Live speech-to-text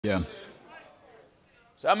Yeah.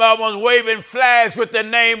 Some of them waving flags with the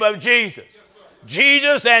name of Jesus.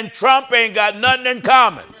 Jesus and Trump ain't got nothing in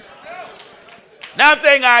common.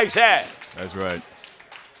 Nothing I said. That's right.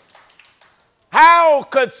 How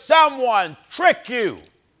could someone trick you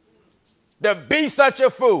to be such a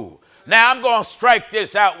fool? Now, I'm going to strike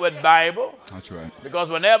this out with Bible. That's right. Because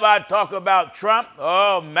whenever I talk about Trump,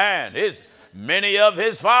 oh, man, many of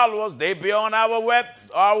his followers, they be on our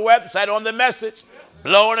website on the message,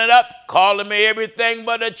 blowing it up, calling me everything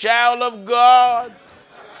but a child of God.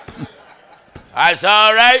 That's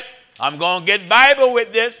all right. I'm going to get Bible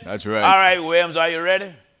with this. That's right. All right, Williams, are you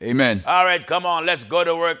ready? Amen. All right, come on, let's go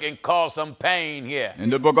to work and cause some pain here. In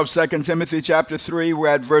the book of 2 Timothy chapter 3, we're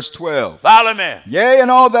at verse 12. Follow me. Yea, and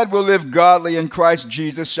all that will live godly in Christ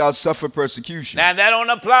Jesus shall suffer persecution. Now, that don't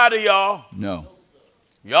apply to y'all. No.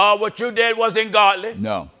 Y'all, what you did wasn't godly.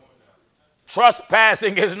 No.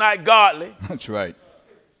 Trespassing is not godly. That's right.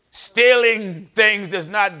 Stealing things is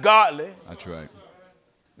not godly. That's right.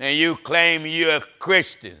 And you claim you're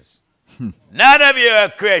Christians. None of you are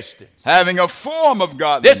Christians. Having a form of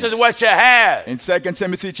godliness. This is what you have. In 2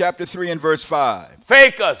 Timothy chapter 3 and verse 5.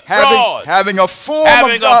 Fakers, frauds. Having a form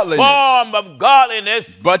of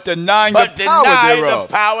godliness. But denying the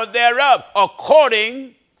power thereof.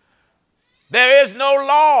 According, there is no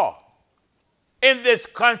law in this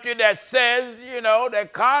country that says,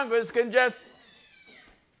 that Congress can just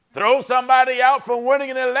throw somebody out from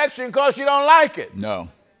winning an election because you don't like it. No.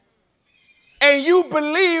 And you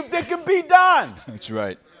believe that can be done. That's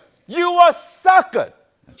right. You are suckered.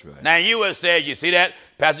 That's right. Now you will say, you see that?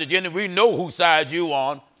 Pastor Jennings, we know whose side you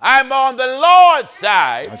on. I'm on the Lord's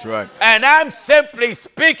side. That's right. And I'm simply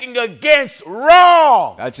speaking against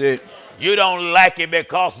wrong. That's it. You don't like it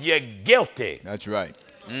because you're guilty. That's right.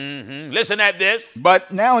 Listen at this.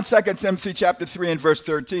 But now in 2 Timothy chapter 3 and verse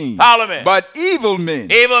 13. Follow me. But evil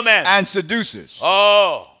men. Evil men. And seducers.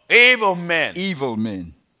 Oh, evil men. Evil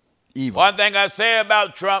men. Evil. One thing I say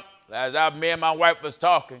about Trump, as me and my wife was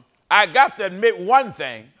talking, I got to admit one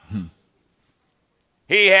thing.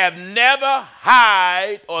 He have never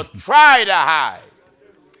hide or tried to hide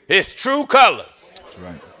his true colors. That's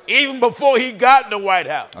right. Even before he got in the White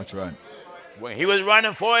House. That's right. When he was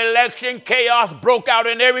running for election, chaos broke out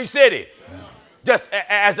in every city. Yeah. Just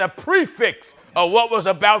as a prefix of what was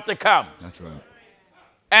about to come. That's right.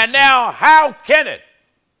 And now, how can it?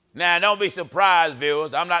 Now, don't be surprised,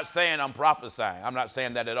 viewers. I'm not saying I'm prophesying. I'm not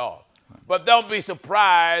saying that at all. But don't be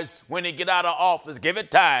surprised when he get out of office. Give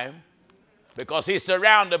it time. Because he's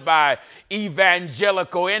surrounded by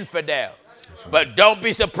evangelical infidels. Right. But don't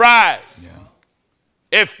be surprised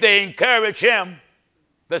if they encourage him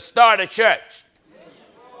to start a church.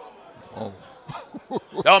 Oh.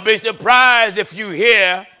 Don't be surprised if you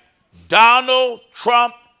hear Donald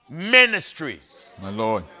Trump Ministries. My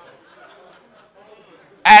Lord.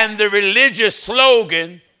 And the religious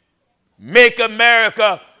slogan, "Make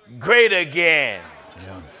America Great Again."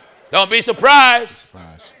 Yeah. Don't be surprised.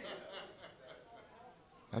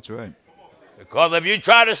 That's right. Because if you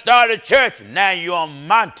try to start a church, now you're on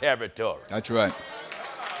my territory. That's right.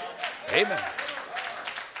 Amen.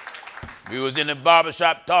 We was in the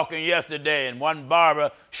barbershop talking yesterday, and one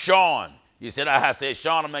barber, Sean, he said, I said,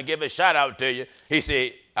 Sean, I'm going to give a shout out to you. He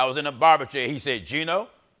said, I was in the barber chair. He said, Gino,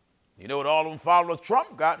 you know what all them followers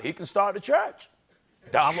Trump got? He can start a church.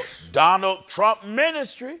 Donald Trump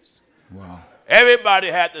Ministries. Wow. Everybody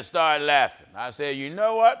had to start laughing. I said, you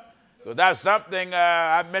know what? Because that's something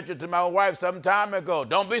I mentioned to my wife some time ago.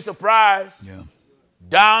 Don't be surprised. Yeah.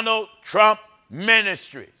 Donald Trump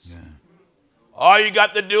Ministries. Yeah. All you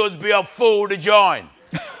got to do is be a fool to join.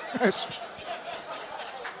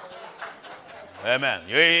 Amen.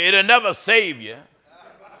 It'll never save you.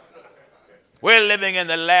 We're living in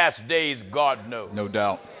the last days, God knows. No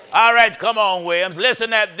doubt. All right, come on, Williams.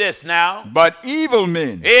 Listen at this now. But evil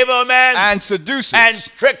men. Evil men. And seducers. And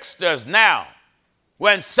tricksters. Now,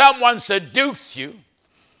 when someone seduces you,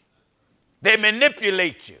 they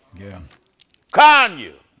manipulate you. Yeah. Con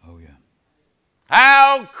you. Oh, yeah.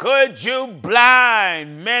 How could you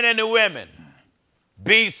blind men and women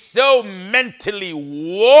be so mentally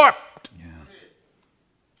warped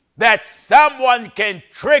that someone can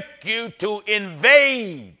trick you to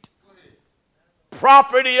invade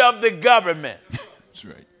property of the government? That's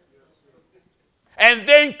right. And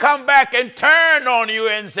then come back and turn on you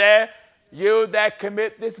and say, you that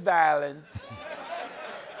commit this violence,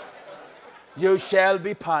 you shall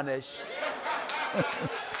be punished.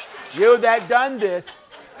 You that done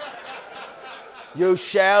this, you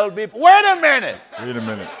shall be. Wait a minute. Wait a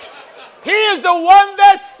minute. He is the one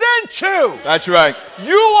that sent you. That's right.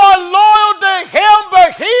 You are loyal to him,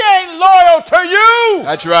 but he ain't loyal to you.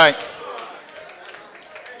 That's right.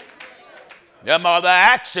 Them are the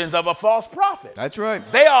actions of a false prophet. That's right.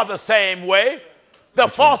 They are the same way. The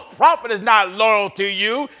false prophet is not loyal to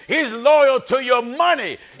you. He's loyal to your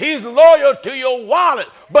money. He's loyal to your wallet.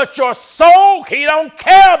 But your soul, he don't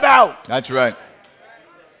care about. That's right.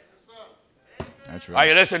 That's right. Are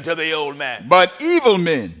you listening to the old man? But evil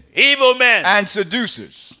men and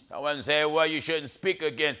seducers. Someone say, well, you shouldn't speak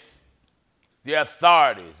against the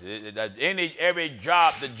authorities.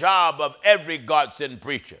 The job of every God-sent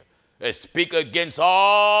preacher is speak against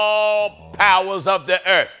all powers of the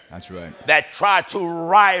earth. That's right. That try to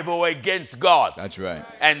rival against God. That's right.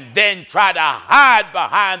 And then try to hide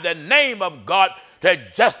behind the name of God to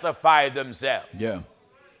justify themselves. Yeah.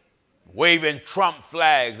 Waving Trump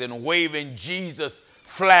flags and waving Jesus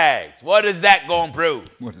flags. What is that going to prove?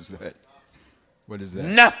 What is that? What is that?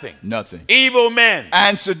 Nothing. Nothing. Evil men.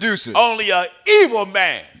 And seducers. Only an evil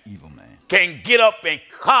man. Evil man. Can get up and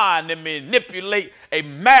con and manipulate a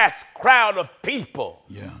mass crowd of people.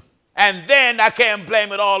 Yeah. And then I can't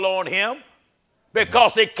blame it all on him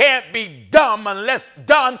because it can't be done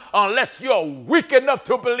unless you're weak enough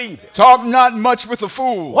to believe it. Talk not much with a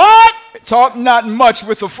fool. What? Talk not much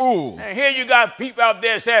with a fool. And here you got people out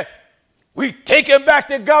there saying, we taking back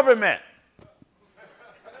the government.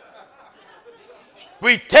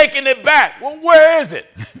 We taking it back. Well, where is it?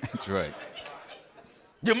 That's right.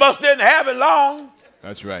 You must didn't have it long.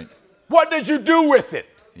 That's right. What did you do with it?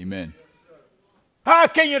 Amen. How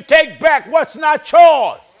can you take back what's not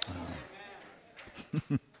yours?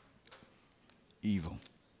 Evil.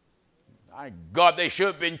 My God, they should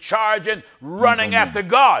have been charging, running after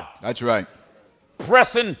God. That's right.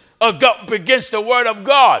 Pressing up against the word of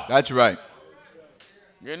God. That's right.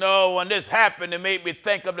 You know, when this happened, it made me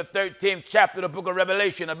think of the 13th chapter of the book of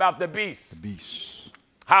Revelation about the beast. The beast.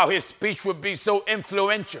 How his speech would be so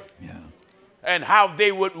influential. Yeah. And how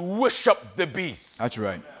they would worship the beast. That's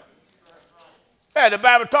right. Yeah, the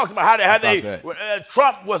Bible talks about how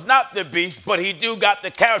Trump was not the beast, but he do got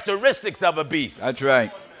the characteristics of a beast. That's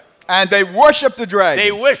right. And they worship the dragon.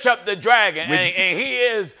 They worship the dragon, and he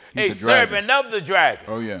is a servant of the dragon.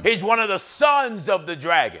 Oh, yeah. He's one of the sons of the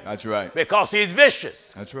dragon. That's right. Because he's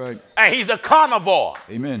vicious. That's right. And he's a carnivore.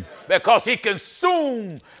 Amen. Because he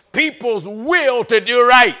consumes people's will to do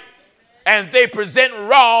right. And they present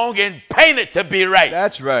wrong and paint it to be right.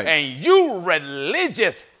 That's right. And you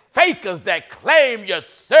religious fakers that claim you're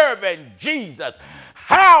serving Jesus,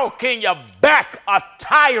 how can you back a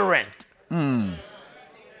tyrant?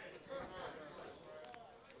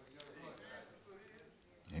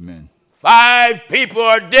 Amen. 5 people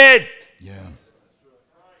are dead. Yeah.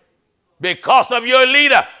 Because of your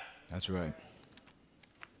leader. That's right.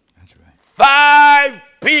 That's right. 5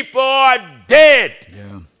 people are dead.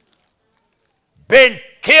 Yeah. Been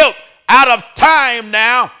killed out of time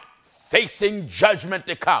now, facing judgment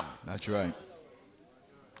to come. That's right.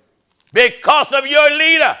 Because of your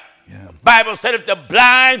leader. Yeah. The Bible said if the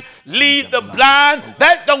blind lead the blind,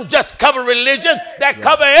 that don't just cover religion, that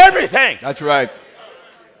cover everything. That's right.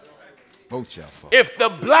 Both shall fall. If the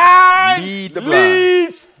blind leads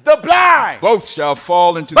the blind. Both shall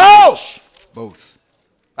fall into the ditch. Both.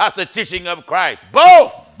 That's the teaching of Christ.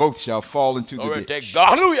 Both. Both shall fall into the ditch.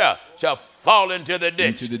 Hallelujah. Shall fall into the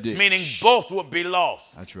ditch. Into the ditch. Meaning both will be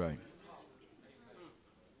lost. That's right.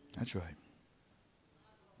 That's right.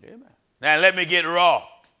 Amen. Now let me get raw.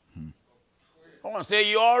 I want to say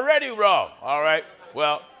you already raw. All right.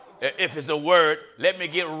 Well, if it's a word, let me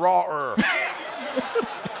get rawer.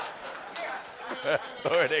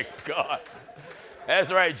 Glory to God.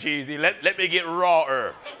 That's right, Jeezy. Let me get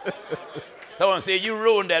rawer. Someone say you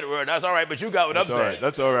ruined that word. That's all right, but you got what I'm saying.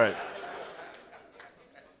 That's all right.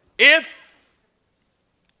 If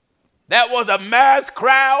that was a mass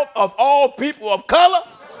crowd of all people of color.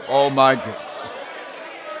 Oh, my goodness.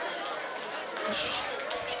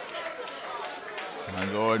 My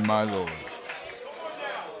Lord, my Lord.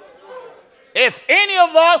 If any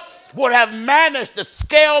of us would have managed to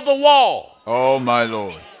scale the wall. Oh, my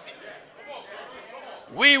Lord.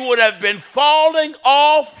 We would have been falling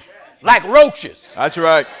off like roaches. That's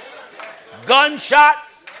right.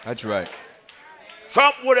 Gunshots. That's right.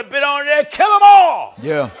 Trump would have been on there, kill them all.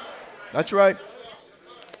 Yeah, that's right.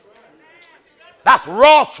 That's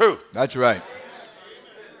raw truth. That's right.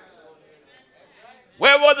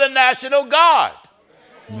 Where was the National Guard?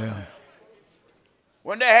 Yeah.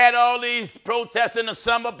 When they had all these protests in the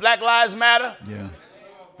summer, Black Lives Matter. Yeah.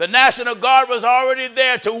 The National Guard was already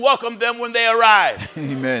there to welcome them when they arrived.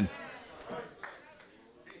 Amen.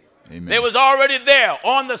 Amen. They was already there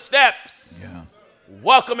on the steps, Yeah.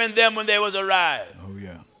 welcoming them when they was arrived. Oh,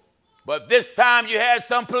 yeah. But this time you had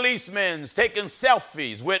some policemen taking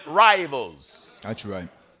selfies with rivals. That's right.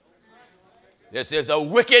 This is a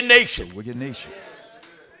wicked nation. A wicked nation.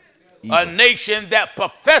 A nation that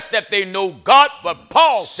professed that they know God, but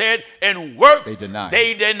Paul said in works They deny him.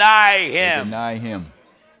 They deny him.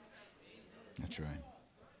 That's right.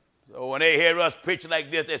 So when they hear us preaching like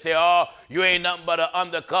this, they say, oh, you ain't nothing but an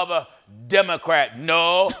undercover Democrat.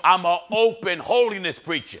 No, I'm an open holiness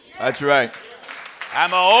preacher. That's right.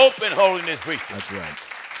 I'm an open holiness preacher. That's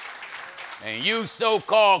right. And you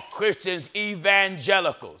so-called Christians,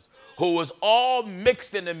 evangelicals, who was all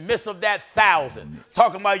mixed in the midst of that thousand,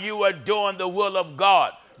 talking about you were doing the will of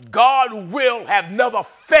God. God will have never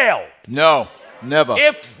failed. No, never.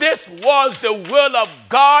 If this was the will of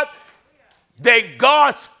God, then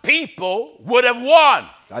God's people would have won.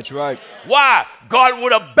 That's right. Why? God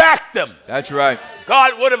would have backed them. That's right.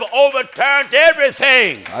 God would have overturned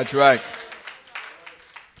everything. That's right.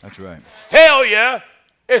 That's right. Failure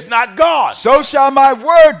is not God. So shall my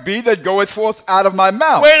word be that goeth forth out of my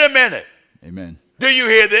mouth. Wait a minute. Amen. Do you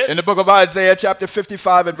hear this? In the book of Isaiah, chapter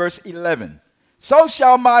 55 and verse 11. So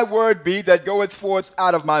shall my word be that goeth forth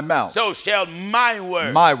out of my mouth. So shall my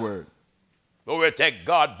word. My word. Glory to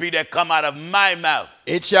God be that come out of my mouth.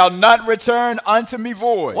 It shall not return unto me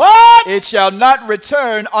void. What? It shall not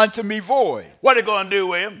return unto me void. What are you going to do,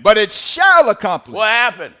 William? But it shall accomplish What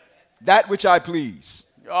happened? that which I please.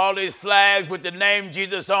 All these flags with the name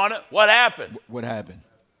Jesus on it. What happened? What happened?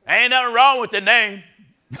 Ain't nothing wrong with the name.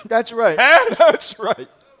 That's right. Huh? That's right.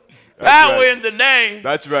 Power right. in the name.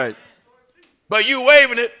 That's right. But you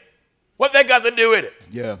waving it. What they got to do with it?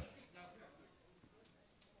 Yeah.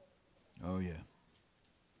 Oh, yeah.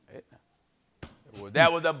 Well,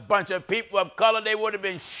 that was a bunch of people of color. They would have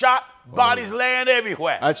been shot, bodies laying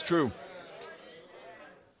everywhere. That's true.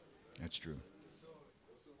 That's true.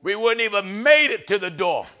 We wouldn't even made it to the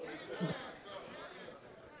door.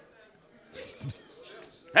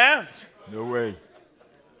 Huh? No way.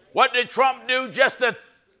 What did Trump do just to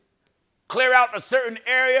clear out a certain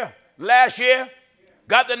area last year?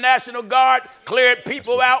 Got the National Guard, cleared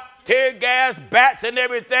people out, tear gas, bats and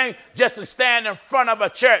everything just to stand in front of a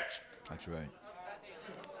church. That's right.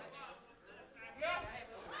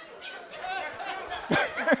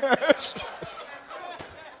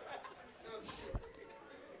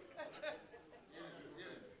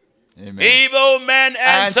 Amen. Evil men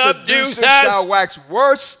and seducers shall wax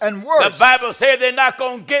worse and worse. The Bible says they're not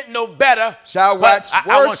going to get no better. Shall wax worse.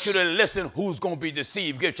 I want you to listen who's going to be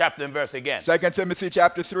deceived. Give chapter and verse again. 2 Timothy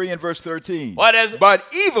chapter 3 and verse 13. What is it? But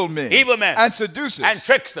evil men and seducers and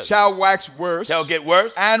tricksters shall wax worse. Shall get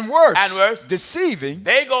worse and worse. And worse. Deceiving.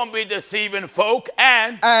 They're going to be deceiving folk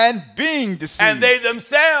and being deceived. And they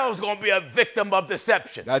themselves going to be a victim of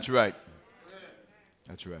deception. That's right.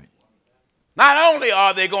 That's right. Not only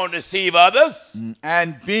are they going to deceive others,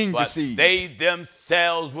 and being but deceived, they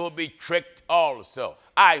themselves will be tricked also.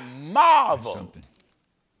 I marvel.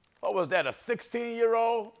 What was that, a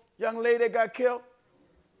 16-year-old young lady got killed?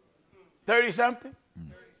 30-something?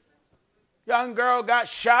 Young girl got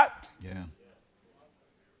shot. Yeah.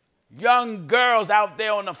 Young girls out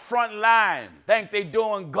there on the front line think they're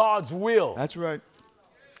doing God's will. That's right.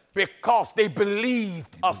 Because they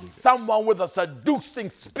believed someone with a seducing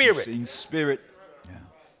spirit. Seducing spirit. Yeah.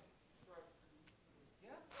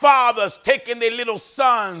 Fathers taking their little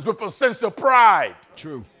sons with a sense of pride.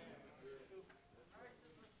 True.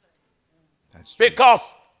 That's true. Because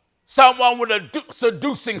someone with a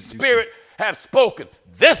seducing spirit have spoken.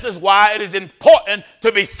 This is why it is important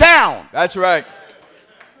to be sound. That's right.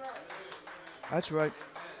 That's right.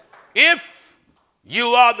 If you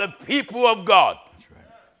are the people of God,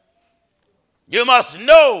 you must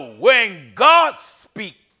know when God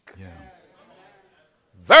speaks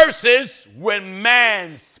versus when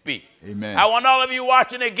man speaks. Amen. I want all of you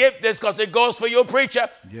watching to get this because it goes for your preacher.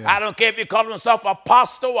 Yeah. I don't care if he calls himself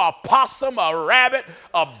apostle, a possum, a rabbit,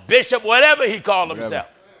 a bishop, whatever he called himself.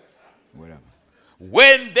 Whatever.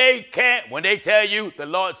 When they tell you the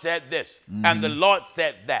Lord said this, and the Lord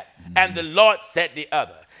said that, and the Lord said the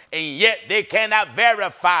other, and yet they cannot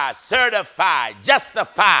verify, certify,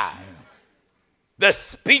 justify the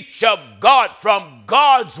speech of God from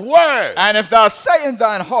God's word. And if thou say in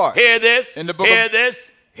thine heart, hear this, in the book hear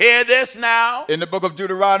this now. In the book of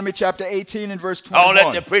Deuteronomy chapter 18 and verse 21.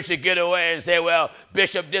 Don't let the preacher get away and say, well,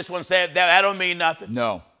 Bishop, this one said that. That don't mean nothing.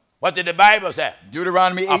 No. What did the Bible say?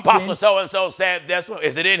 Deuteronomy 18. Apostle so-and-so said this one.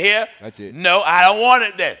 Is it in here? That's it. No, I don't want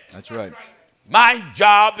it then. That's right. My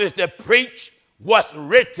job is to preach what's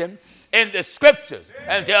written in the scriptures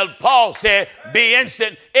until Paul said, be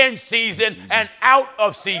instant in season and out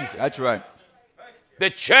of season. That's right. The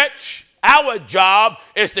church, our job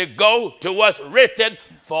is to go to what's written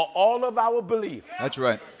for all of our belief. That's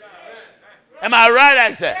right. Am I right,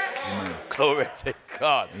 I said? Amen. Glory to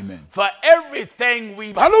God. Amen. For everything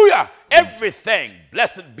we, hallelujah, everything,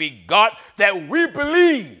 blessed be God, that we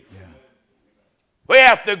believe, we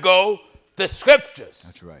have to go to scriptures.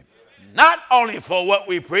 That's right. Not only for what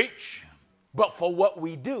we preach, but for what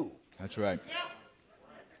we do. That's right.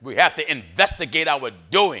 We have to investigate our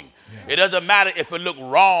doing. It doesn't matter if it look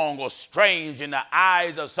wrong or strange in the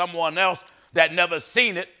eyes of someone else that never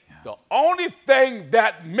seen it. The only thing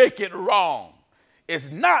that make it wrong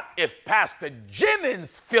is not if Pastor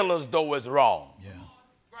Jennings feels as though it's wrong. Yeah.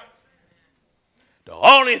 The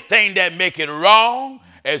only thing that make it wrong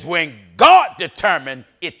is when God determined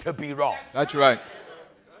it to be wrong. That's right.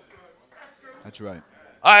 That's right.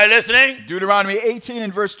 Are you listening? Deuteronomy 18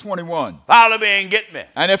 and verse 21. Follow me and get me.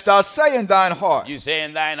 And if thou say in thine heart, You say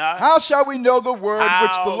in thine heart, how shall we know the word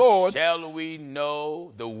which the Lord, shall we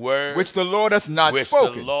know the word which the Lord hath not which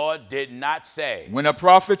spoken? the Lord did not say? When a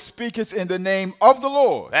prophet speaketh in the name of the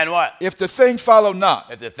Lord, And what? if the thing follow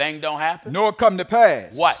not, If the thing don't happen? nor come to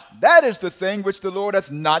pass, What? That is the thing which the Lord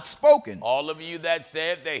hath not spoken. All of you that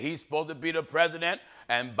said that he's supposed to be the president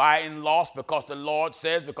and Biden lost because the Lord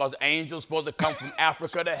says, because angels supposed to come from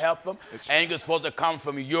Africa to help him, angels supposed to come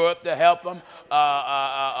from Europe to help him,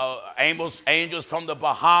 angels from the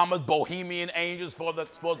Bahamas, Bohemian angels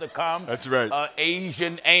supposed to come. That's right.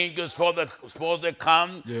 Asian angels supposed to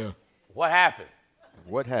come. Yeah. What happened?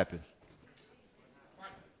 What happened?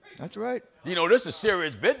 That's right. You know, this is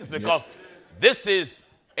serious business because this is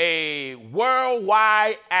a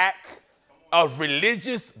worldwide act of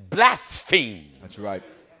religious blasphemy. That's right.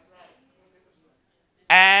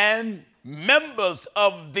 And members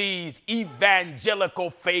of these evangelical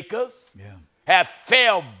fakers have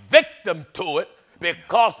fell victim to it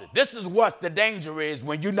because this is what the danger is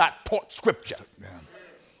when you're not taught scripture. Yeah.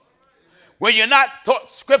 When you're not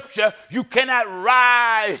taught scripture, you cannot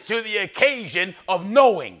rise to the occasion of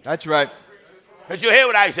knowing. That's right. Did you hear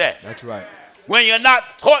what I said? That's right. When you're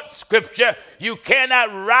not taught scripture, you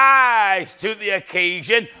cannot rise to the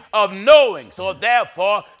occasion of knowing. So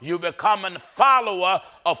therefore, you become a follower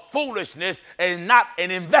of foolishness and not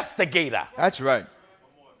an investigator. That's right.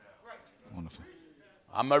 Wonderful.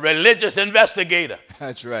 I'm a religious investigator.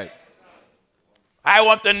 That's right. I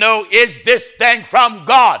want to know, is this thing from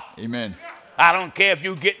God? Amen. I don't care if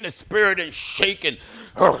you get in the spirit and shaking.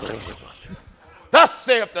 Thus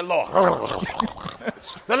saith the Lord.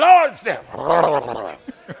 The Lord said.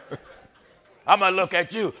 I'm going to look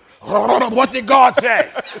at you. What did God say?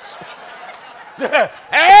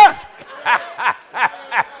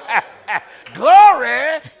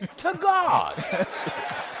 Glory to God.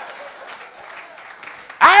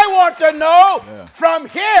 I want to know from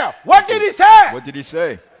here, what did he say? What did he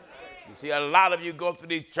say? You see, a lot of you go through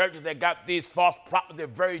these churches that got these false prophets. They're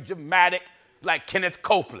very dramatic, like Kenneth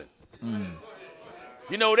Copeland.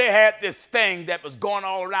 You know, they had this thing that was going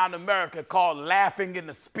all around America called laughing in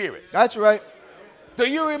the spirit. That's right. Do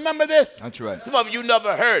you remember this? That's right. Some of you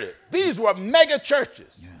never heard it. These were mega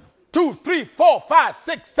churches. 2, 3, 4, 5,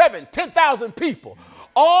 6, 7, 10,000 people.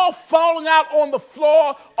 All falling out on the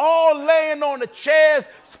floor, all laying on the chairs,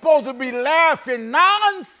 supposed to be laughing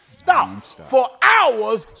nonstop for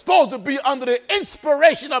hours, supposed to be under the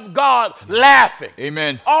inspiration of God laughing.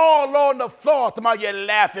 Amen. All on the floor, talking about you're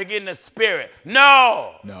laughing in the spirit.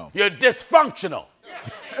 No. You're dysfunctional.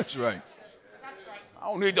 That's right. I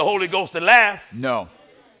don't need the Holy Ghost to laugh. No.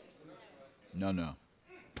 No, no.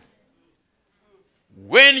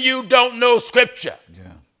 When you don't know scripture,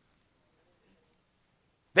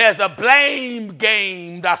 there's a blame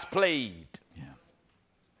game that's played.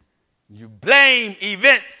 You blame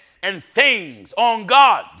events and things on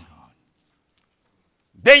God.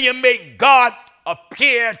 Then you make God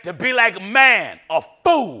appear to be like man, a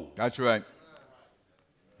fool. That's right.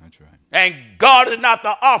 That's right. And God is not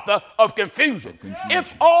the author of confusion.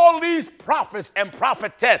 If all these prophets and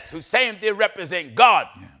prophetess who say they represent God,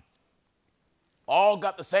 all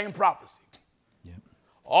got the same prophecy,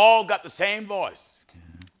 all got the same voice,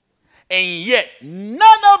 and yet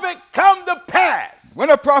none of it come to pass. When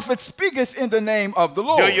a prophet speaketh in the name of the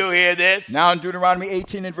Lord. Do you hear this? Now in Deuteronomy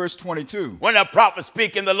 18 and verse 22. When a prophet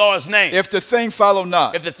speak in the Lord's name. If the thing follow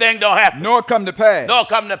not. If the thing don't happen. Nor come to pass. Nor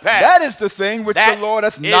come to pass. That is the thing which the Lord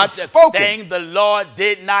hath not spoken. That is the thing the Lord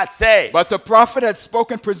did not say. But the prophet had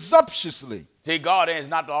spoken presumptuously. See, God is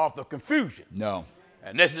not the author of confusion. No.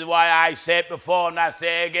 And this is why I said before and I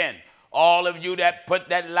say again, all of you that put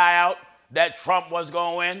that lie out, that Trump was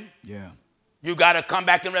going to win, Yeah. you got to come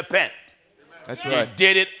back and repent. That's He right.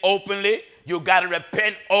 did it openly. You got to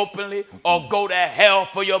repent openly or go to hell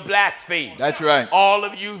for your blasphemy. That's right. All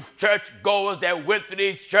of you church goers that went to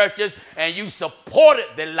these churches and you supported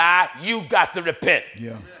the lie, you got to repent.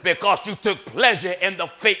 Yeah. Because you took pleasure in the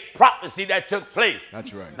fake prophecy that took place.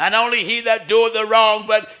 That's right. Not only he that doeth the wrong,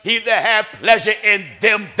 but he that have pleasure in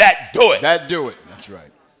them that do it. That do it. That's right.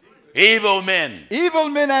 Evil men. Evil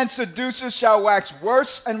men and seducers shall wax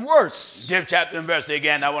worse and worse. Give chapter and verse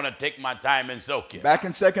again. I want to take my time and soak you. Back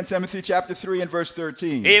in 2 Timothy chapter 3 and verse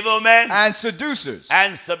 13. Evil men And seducers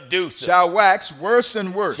and seducers shall wax worse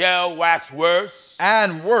and worse. shall wax worse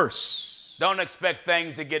and worse. Don't expect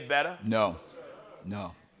things to get better. No.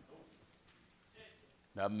 No.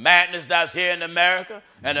 The madness that's here in America,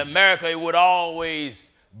 and America would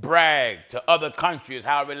always brag to other countries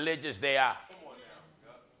how religious they are.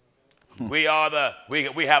 We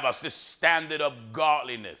have this standard of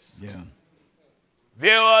godliness. Yeah.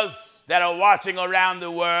 Viewers that are watching around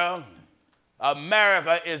the world,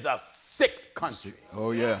 America is a sick country.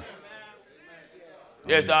 Oh, yeah.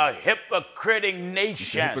 It's a hypocritic nation.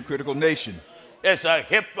 It's a hypocritical nation. It's a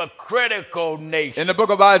hypocritical nation. In the book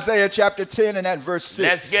of Isaiah chapter 10 and at verse 6.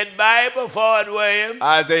 Let's get Bible for it, William.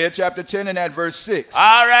 Isaiah chapter 10 and at verse 6.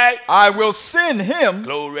 All right. I will send him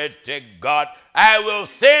Glory to God. I will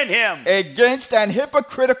send him against an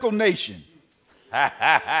hypocritical nation.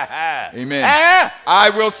 Amen. Ah, I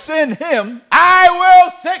will send him. I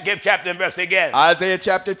will send. Give chapter and verse again. Isaiah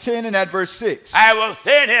chapter 10 and at verse 6. I will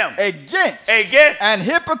send him Against Against. an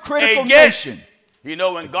hypocritical Against. nation. You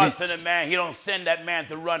know, when God Against. sends a man, he don't send that man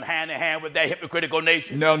to run hand in hand with that hypocritical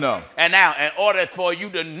nation. No, no. And now, in order for you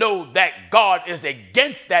to know that God is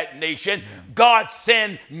against that nation, God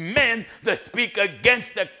sent men to speak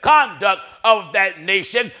against the conduct of that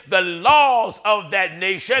nation, the laws of that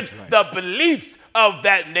nation, right. the beliefs of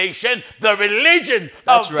that nation, the religion of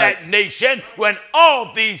That's right. that nation, when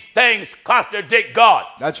all these things contradict God.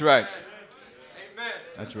 That's right. Amen.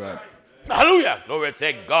 That's right. Hallelujah. Glory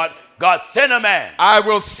to God. God sent a man. I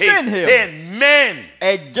will He send him sent men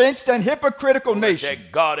against an hypocritical to nation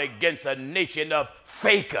God against a nation of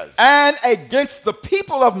fakers. and against the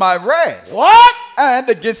people of my wrath. What? And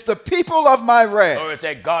against the people of my wrath Glory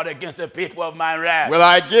to God against the people of my wrath. will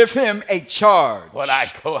I give him a charge Will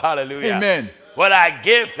I go, hallelujah. Amen. Will I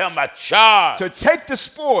give him a charge? to take the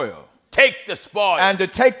spoil Take the spoil. and to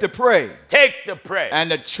take the prey Take the prey. and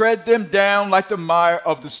to tread them down like the mire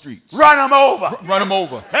of the streets. Run them over. Run them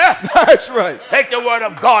over. Huh? That's right. Take the word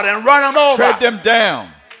of God and run them over. Tread them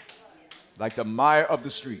down like the mire of the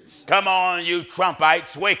streets. Come on, you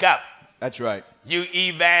Trumpites, wake up. That's right. You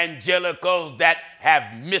evangelicals that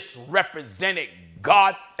have misrepresented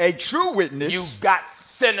God. A true witness. You got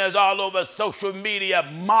sinners all over social media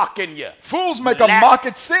mocking you. Fools make a mock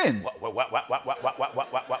at sin.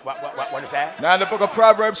 What is that? Now in the book of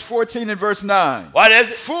Proverbs 14 and verse 9. What is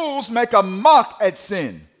it? Fools make a mock at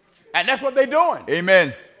sin. And that's what they're doing.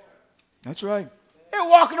 Amen. That's right. They're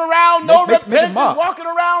walking around, no Make a repentance, mock. walking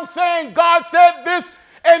around saying God said this,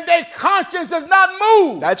 and their conscience is not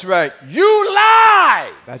moved. That's right. You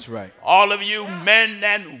lie. That's right. All of you men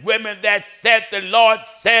and women that said the Lord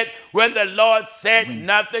said when the Lord said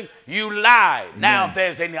nothing, you lie. Now, if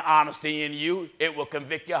there's any honesty in you, it will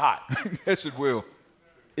convict your heart. Yes, it will.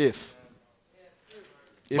 If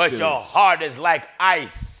But there your is. heart is like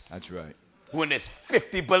ice That's right. when it's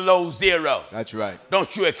 50 below zero. That's right.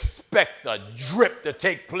 Don't you expect a drip to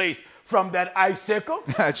take place from that icicle?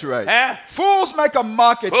 That's right. Huh? Fools make a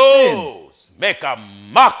mock at sin. Fools make a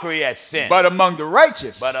mockery at sin. But among the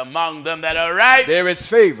righteous, But among them that are right, there is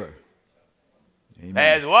favor. Amen.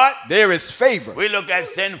 there's what? There is favor. We look at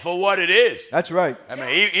sin for what it is. That's right. I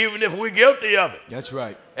mean, even if we're guilty of it. That's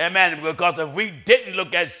right. Amen. Because if we didn't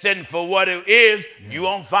look at sin for what it is, you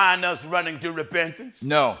won't find us running to repentance.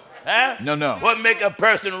 No. Huh? No, no. What make a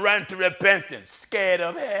person run to repentance? Scared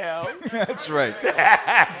of hell. That's right.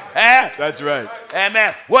 Huh? That's right.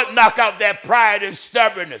 Amen. What knock out that pride and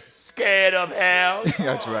stubbornness? Scared of hell.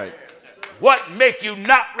 That's right. What make you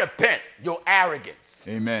not repent? Your arrogance.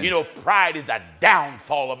 Amen. You know, pride is the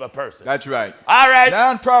downfall of a person. That's right. All right.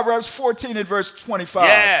 Now in Proverbs 14 and verse 25.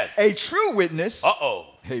 Yes. A true witness. Uh-oh.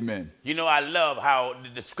 Amen. You know, I love how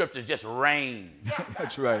the scriptures just rain.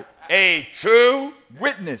 That's right. A true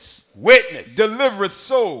Witness witness. delivereth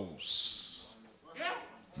souls.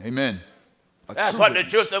 Amen. A That's true what the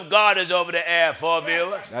witness. truth of God is over the air for,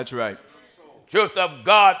 viewers. That's right. Truth of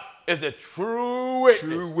God is a true witness.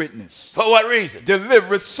 True witness. For what reason?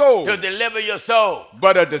 Delivereth souls. To deliver your soul.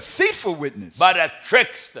 But a deceitful witness. But a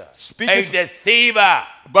trickster. A deceiver.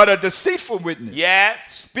 But a deceitful witness.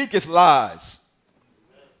 Yes. Speaketh lies.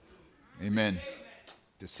 Amen.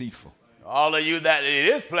 Deceitful. All of you that it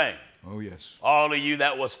is plain. Oh, yes. All of you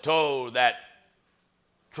that was told that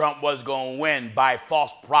Trump was going to win by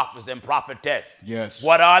false prophets and prophetess. Yes.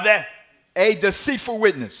 What are they? A deceitful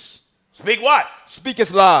witness. Speak what?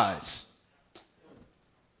 Speaketh lies.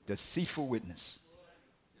 Deceitful witness.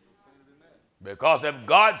 Because if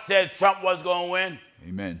God said Trump was going to win,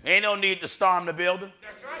 amen, ain't no need to storm the building.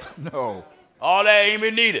 That's right. No. All that ain't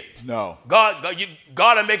even needed. No. God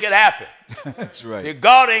to make it happen. That's right. See,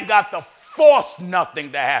 God ain't got to force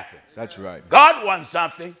nothing to happen. That's right. God wants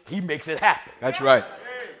something, he makes it happen. That's right.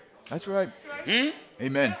 That's right.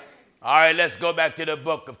 Amen. All right, let's go back to the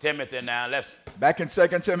book of Timothy now. Back in 2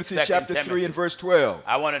 Timothy chapter 3 and verse 12.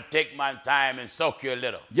 I want to take my time and soak you a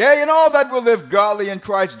little. Yea, and all that will live godly in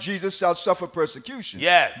Christ Jesus shall suffer persecution.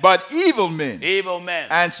 Yes. But evil men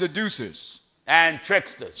and seducers and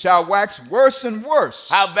tricksters shall wax worse and worse.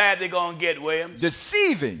 How bad they going to get, Williams?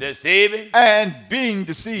 Deceiving and being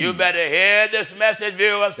deceived. You better hear this message,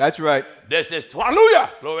 viewers. That's right. This is, hallelujah.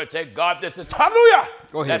 Glory to God. This is, hallelujah.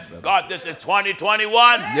 Go ahead, brother. God, this is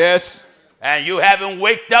 2021. Yes. And you haven't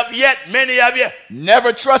waked up yet, many of you.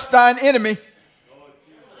 Never trust thine enemy.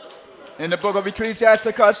 In the book of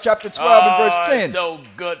Ecclesiasticus chapter 12 and verse 10. It's so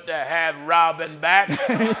good to have Robin back.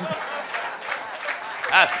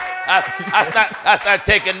 That's not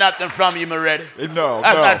taking nothing from you, Moretti. No,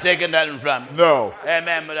 That's not taking nothing from you. No.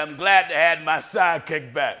 Amen, but I'm glad to have my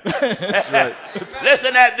sidekick back. That's right.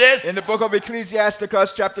 Listen at this. In the book of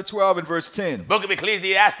Ecclesiasticus chapter 12 and verse 10. Book of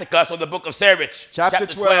Ecclesiasticus or the book of Sirach. Chapter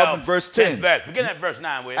 12 and verse 10. Verse. Begin at verse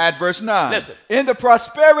 9, William. At verse 9. Listen. In the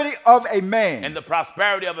prosperity of a man. In the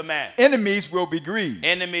prosperity of a man. Enemies will be grieved.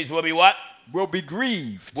 Enemies will be what? Will be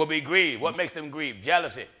grieved. Will be grieved. What makes them grieve?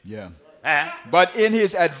 Jealousy. Yeah. But in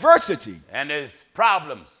his adversity and his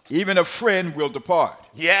problems, even a friend will depart.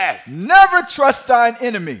 Yes. Never trust thine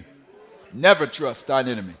enemy. Never trust thine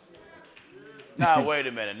enemy. Now, wait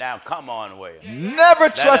a minute. Now, come on, William. Never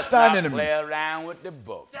trust thine enemy. Play around with the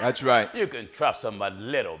book. That's right. You can trust them a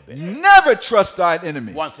little bit. Never trust thine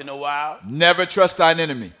enemy. Once in a while. Never trust thine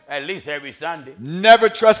enemy. At least every Sunday. Never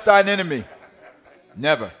trust thine enemy.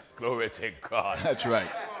 Never. Glory to God. That's right.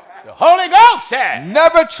 The Holy Ghost said,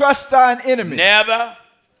 never trust thine enemy. Never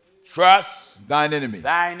trust thine enemy.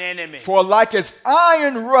 Thine enemy. For like as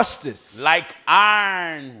iron rusteth. Like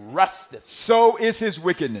iron rusteth. So is his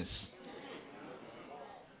wickedness.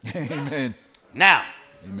 Amen. Now.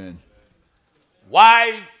 Amen.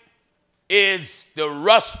 Why is the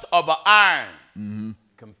rust of an iron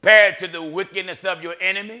compared to the wickedness of your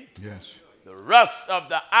enemy? Yes. The rust of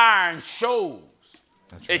the iron shows.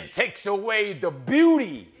 That's right. It takes away the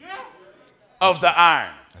beauty of the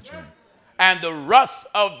iron. That's right. And the rust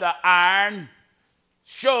of the iron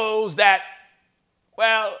shows that,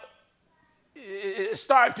 well, it's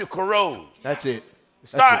starting to corrode. That's it.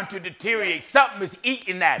 It's starting to deteriorate. Something is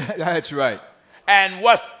eating at it. That's right. And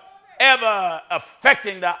what's ever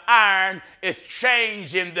affecting the iron is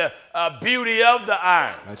changing the beauty of the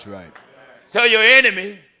iron. That's right. So your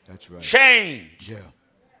enemy changed. Yeah.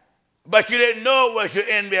 But you didn't know it was your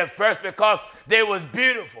enemy at first because they was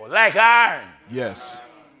beautiful, like iron. Yes.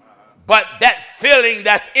 But that feeling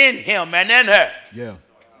that's in him and in her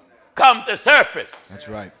come to surface. That's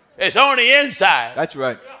right. It's on the inside. That's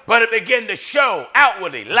right. But it begin to show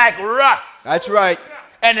outwardly like rust. That's right.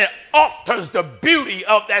 And it alters the beauty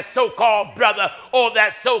of that so-called brother or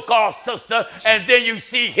that so-called sister. And then you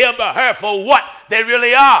see him or her for what they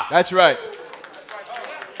really are. That's right.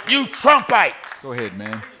 You Trumpites. Go ahead,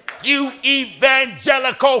 man. You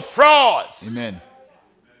evangelical frauds. Amen.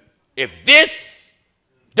 If this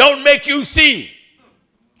don't make you see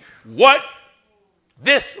what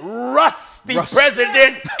this rusty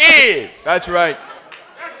president is. That's right.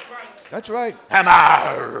 That's right. Am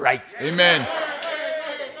I right? Amen.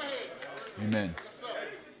 Amen.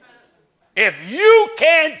 If you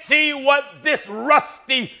can't see what this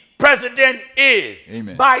rusty president is,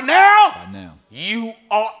 amen, by now, you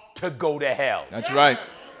ought to go to hell. That's right.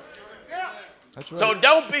 That's right. So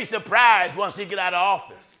don't be surprised once he get out of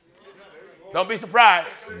office. Don't be surprised.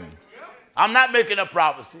 Amen. I'm not making a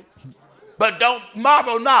prophecy, but don't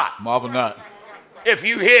marvel not. Marvel not. If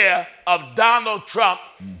you hear of Donald Trump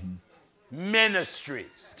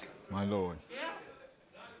ministries. My Lord.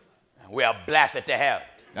 We are blasted to hell.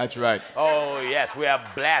 That's right. Oh, yes, we are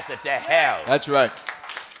blasted to hell. That's right.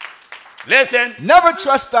 Listen. Never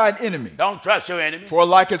trust thine enemy. Don't trust your enemy. For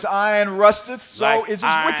like as iron rusteth, so like is his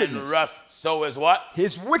iron wickedness. Rust, so is what?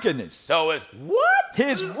 His wickedness. So is what?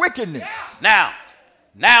 His wickedness. Now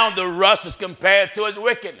the rust is compared to his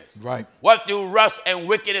wickedness. Right. What do rust and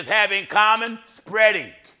wickedness have in common?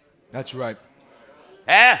 Spreading. That's right.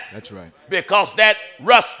 Eh? That's right. Because that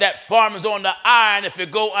rust that forms on the iron, if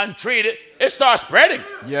it go untreated, it starts spreading.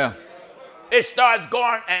 Yeah. It starts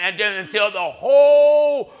going and then until the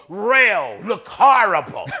whole rail look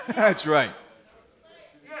horrible. That's right.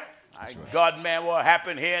 That's right. God, man, what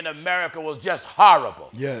happened here in America was just horrible.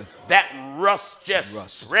 Yeah. That rust just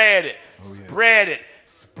spread it, spread it,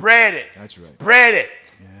 spread it. That's right. Spread it.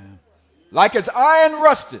 Yeah. Like as iron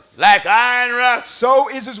rusteth. Like iron rust. So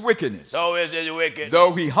is his wickedness. So is his wickedness.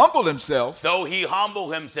 Though he humble himself. Though he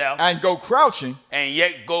humble himself. And go crouching. And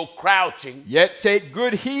yet go crouching. Yet take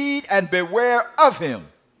good heed and beware of him.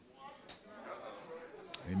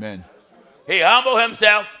 Amen. He humble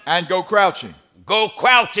himself. And go crouching. Go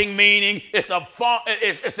crouching meaning it's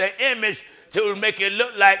an image to make it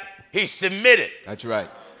look like he's submitted. That's right.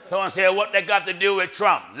 Someone said, what they got to do with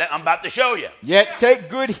Trump? I'm about to show you. Yet take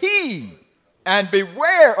good heed and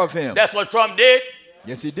beware of him. That's what Trump did.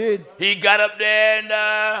 Yes, he did. He got up there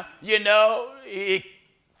and, he,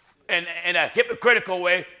 in a hypocritical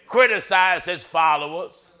way, criticized his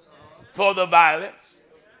followers for the violence.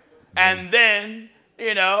 And then,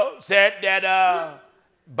 said that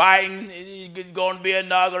Biden is going to be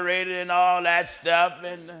inaugurated and all that stuff.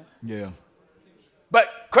 And but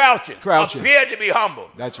crouching. Appeared to be humble.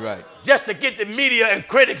 That's right. Just to get the media and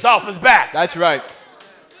critics off his back. That's right.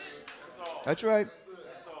 That's right.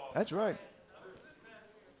 That's right.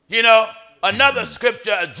 Another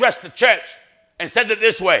scripture addressed the church and said it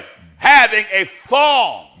this way: having a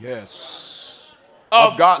form. Yes.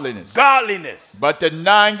 Of godliness. But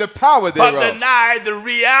denying the power thereof. But deny the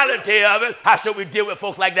reality of it. How should we deal with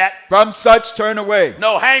folks like that? From such turn away.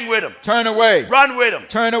 No, hang with them. Turn away. Run with them.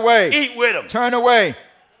 Turn away. Eat with them. Turn away.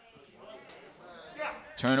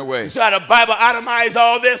 Turn away. You see how the Bible itemizes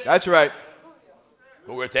all this? That's right.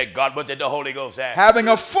 But we'll take God. What did the Holy Ghost say? Having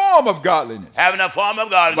a form of godliness. Having a form of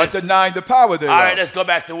godliness. But denying the power thereof. All right, let's go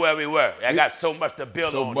back to where we were. I got so much to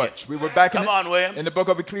build on. So much. We were back in the book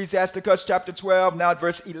of Ecclesiasticus, chapter 12, now at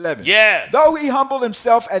verse 11. Yes. Though he humble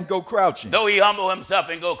himself and go crouching. Though he humble himself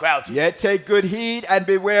and go crouching. Yet take good heed and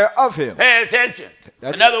beware of him. Pay attention.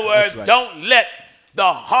 In other words, don't let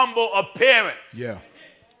the humble appearance. Yeah.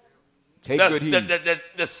 Take good heed.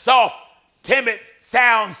 The soft, timid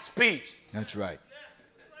sound speech. That's right.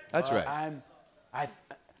 That's right.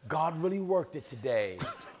 God really worked it today.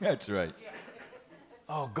 That's right.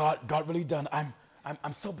 Oh, God really done.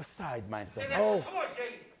 I'm so beside myself. Oh,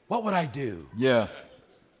 what would I do? Yeah.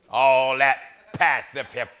 All that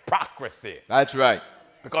passive hypocrisy. That's right.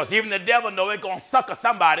 Because even the devil knows it's going to sucker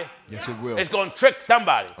somebody. Yes, it will. It's going to trick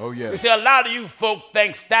somebody. Oh, yeah. You see, a lot of you folks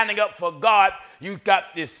think standing up for God, you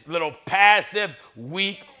got this little passive,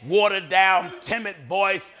 weak, watered down, timid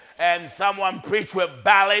voice, and someone preach with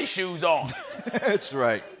ballet shoes on. That's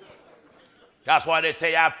right. That's why they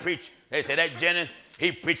say I preach. They say that Jennings,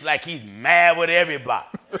 he preach like he's mad with everybody.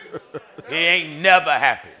 He ain't never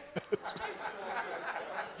happy.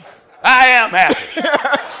 I am happy.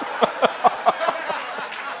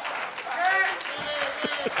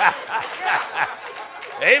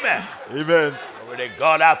 Amen. Amen. Over there,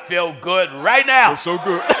 God, I feel good right now. It's so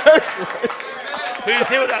good. That's right. Do you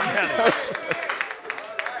see what I'm telling you? That's right.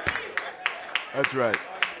 That's right.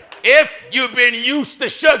 If you've been used to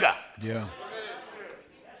sugar,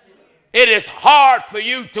 it is hard for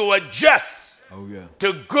you to adjust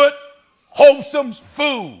to good, wholesome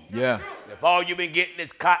food. Yeah. If all you've been getting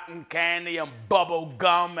is cotton candy and bubble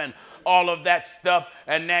gum and all of that stuff,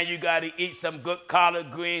 and now you got to eat some good collard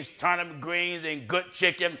greens, turnip greens, and good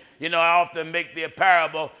chicken. I often make the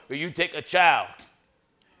parable where you take a child.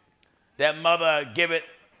 That mother give it,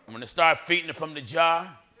 when they start feeding it from the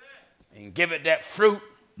jar, and give it that fruit,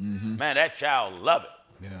 man, that child love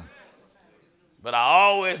it. Yeah. But I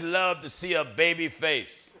always love to see a baby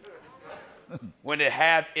face when it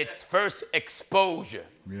have its first exposure.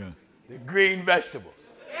 Yeah. The green vegetables.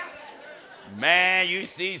 Man, you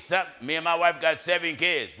see something. Me and my wife got 7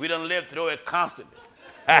 kids. We done lived through it constantly.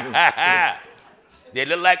 They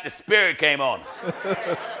look like the spirit came on them.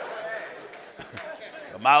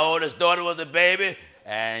 My oldest daughter was a baby.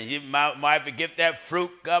 And my wife would get that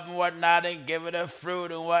fruit cup and whatnot and give her the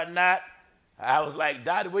fruit and whatnot. I was like,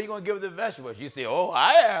 Daddy, where you going to give her the vegetables? She said, oh,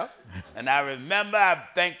 I am. And I remember, I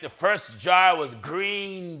think the first jar was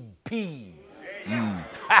green peas.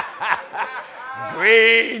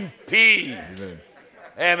 Green peas.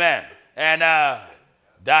 Amen. And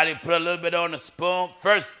Dottie put a little bit on the spoon.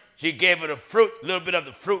 First, she gave her the fruit, a little bit of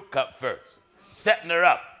the fruit cup first, setting her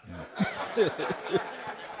up. Yeah.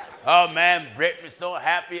 Oh, man, Brittany's so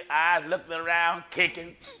happy, eyes looking around,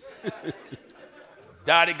 kicking.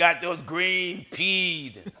 Dottie got those green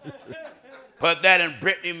peas and put that in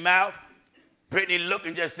Brittany's mouth. Brittany looked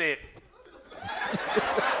and just said,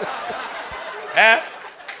 huh?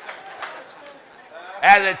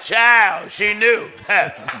 As a child, she knew.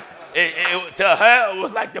 To her, it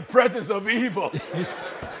was like the presence of evil.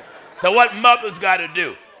 So what mothers got to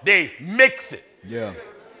do? They mix it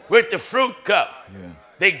with the fruit cup. Yeah.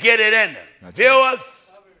 They get it in there.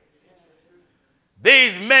 Viewers,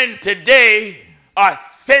 these men today are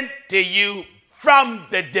sent to you from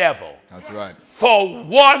the devil. That's right. For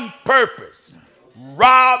one purpose,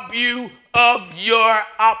 rob you of your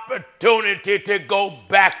opportunity to go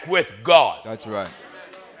back with God. That's right.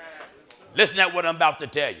 Listen to what I'm about to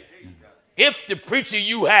tell you. If the preacher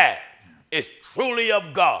you have is truly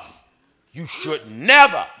of God, you should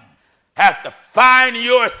never have to find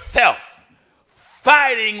yourself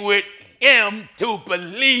fighting with him to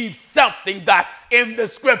believe something that's in the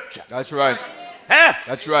scripture. That's right. Huh?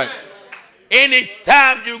 That's right.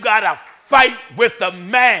 Anytime you got to fight with a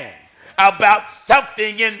man about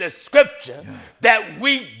something in the scripture that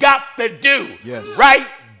we got to do, right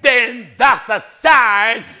then, that's a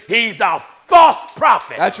sign he's a false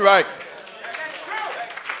prophet. That's right.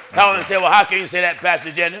 Someone say, well, how can you say that,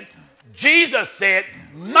 Pastor Jennings? Jesus said,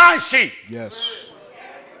 my sheep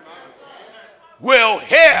will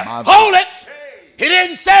hear. Hold it. He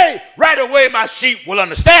didn't say right away my sheep will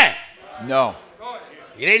understand. No.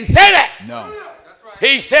 He didn't say that. No.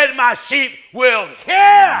 He said my sheep will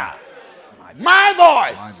hear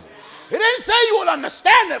my voice. He didn't say you will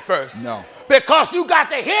understand it first. No. Because you got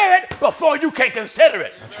to hear it before you can consider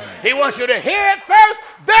it. That's right. He wants you to hear it first,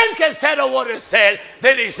 then consider what it said.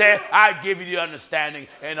 Then he said, I give you the understanding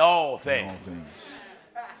in all things. In all things.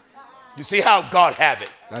 You see how God have it.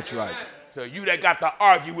 That's right. So you that got to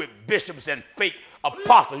argue with bishops and fake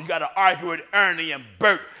apostles, you got to argue with Ernie and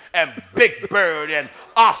Bert and Big Bird and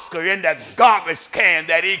Oscar in that garbage can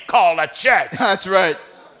that he called a church. That's right.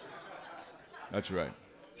 That's right.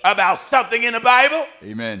 About something in the Bible.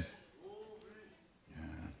 Amen.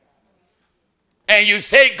 And you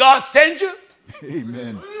say God sent you?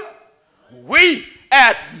 Amen. We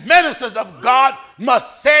as ministers of God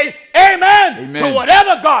must say amen to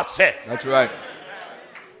whatever God says. That's right.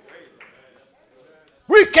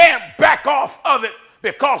 We can't back off of it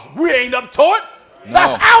because we ain't up to it. No.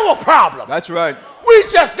 That's our problem. That's right. We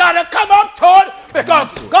just got to come up to it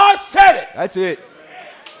because God said it. That's it.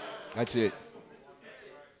 That's it.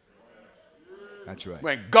 That's right.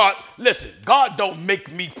 When God, listen, God don't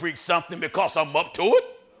make me preach something because I'm up to it.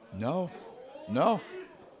 No. No.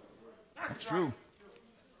 That's true.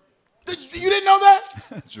 You didn't know that?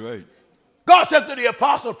 That's right. God said to the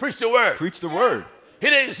apostle, preach the word. Preach the word. He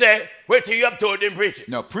didn't say, wait till you're up to it, then preach it.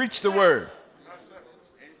 No, preach the word.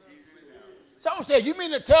 Someone said, you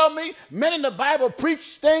mean to tell me men in the Bible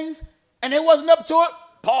preach things and they wasn't up to it?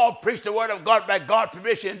 Paul preached the word of God by God's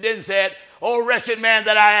permission and then said, oh, wretched man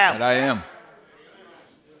that I am. That I am.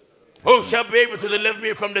 Who shall be able to deliver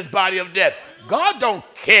me from this body of death? God don't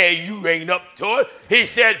care you ain't up to it. He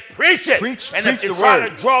said, preach it. And if you try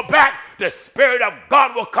to draw back, the Spirit of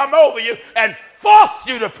God will come over you and force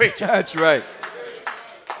you to preach it. That's right.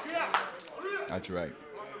 That's right.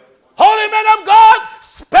 Holy men of God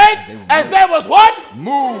spake as there was what?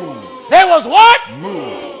 Moved. There was what?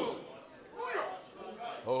 Moved.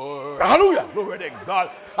 Oh, hallelujah. Glory to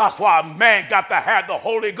God. That's why a man got to have the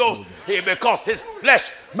Holy Ghost here, because his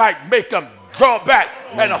flesh might make him draw back.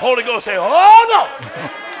 And the Holy Ghost say, oh no.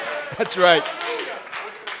 That's right.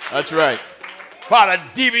 That's right. Try to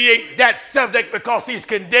deviate that subject because he's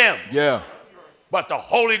condemned. Yeah. But the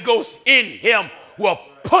Holy Ghost in him will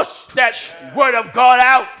push that word of God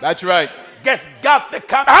out. That's right. It's got to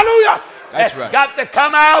come. Hallelujah. That's right. Got to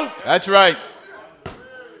come out. That's right.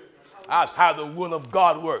 That's how the will of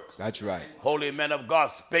God works. That's right. Holy men of God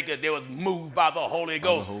spake as they was moved by the Holy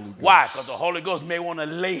Ghost. Why? Because the Holy Ghost may want to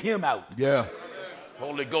lay him out. Yeah.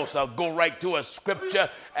 Holy Ghost will go right to a scripture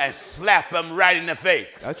and slap him right in the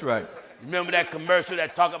face. That's right. Remember that commercial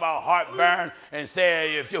that talk about heartburn and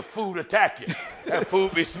say if your food attack you, that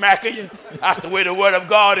food be smacking you? That's the way the word of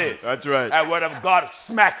God is. That's right. That word of God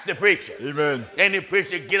smacks the preacher. Amen. Any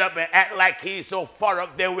preacher get up and act like he's so far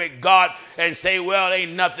up there with God and say, well,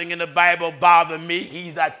 ain't nothing in the Bible bother me.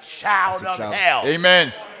 He's a child of hell.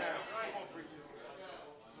 Amen.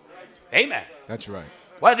 Amen. That's right.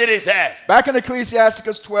 What did he say? Back in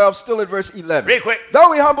Ecclesiasticus 12, still at verse 11. Real quick.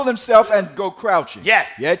 Though he humble himself and go crouching.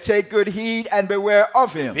 Yes. Yet take good heed and beware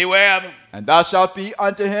of him. Beware of him. And thou shalt be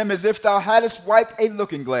unto him as if thou hadst wiped a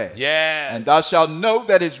looking glass. Yeah. And thou shalt know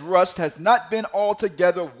that his rust has not been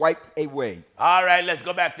altogether wiped away. All right, let's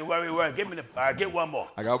go back to where we were. Give me get one more.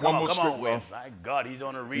 I got come one on, more come script, on, bro. Will. My God, he's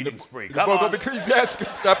on a reading spree. The Come book on. of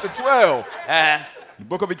Ecclesiastes chapter 12. The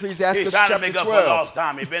book of Ecclesiastes He's trying to chapter make up 12. for lost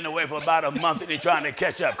time. He's been away for about a month and he's trying to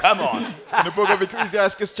catch up. Come on. In the book of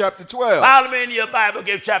Ecclesiastes chapter 12. Follow me in your Bible.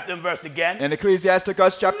 Give chapter and verse again. In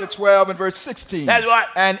Ecclesiasticus chapter 12 and verse 16. That's what?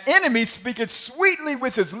 An enemy speaketh sweetly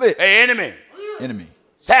with his lips. Hey, enemy. Enemy.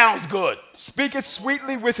 Sounds good. Speaketh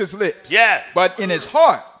sweetly with his lips. Yes. But in his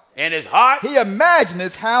heart. In his heart. He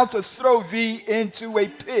imagineth how to throw thee into a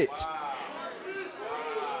pit.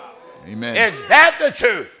 Amen. Is that the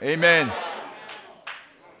truth? Amen.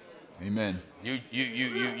 Amen. You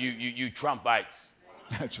Trumpites.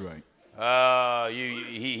 That's right.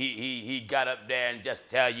 He got up there and just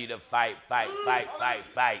tell you to fight.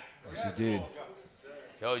 Yes, he did.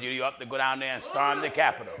 Told you have to go down there and storm the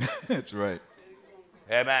Capitol. That's right.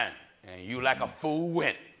 Amen. And you like a fool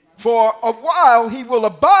went. For a while he will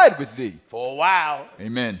abide with thee. For a while.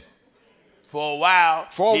 Amen. For a while.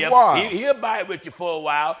 For a while. He abide with you for a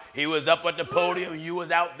while. He was up at the podium. You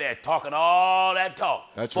was out there talking all that talk.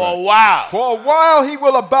 That's for right. a while. For a while he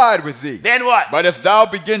will abide with thee. Then what? But if thou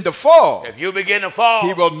begin to fall. If you begin to fall.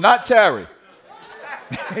 He will not tarry.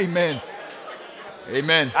 Amen.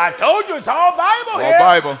 Amen. I told you it's all Bible here. All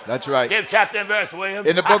Bible. That's right. Give chapter and verse, William.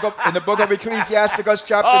 In the book of Ecclesiasticus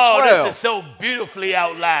chapter 12. Oh, this is so beautifully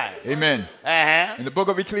outlined. Amen. Uh-huh. In the book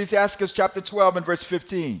of Ecclesiasticus chapter 12 and verse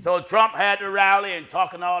 15. So Trump had to rally and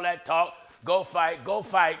talking all that talk. Go fight, go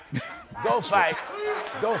fight, go fight,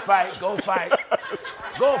 go fight, go fight,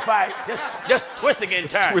 go fight. Just twisting and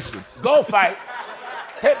turning. Twisting. Go fight.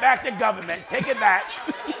 Take back the government. Take it back.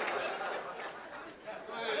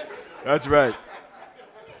 That's right.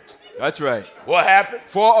 That's right. What happened?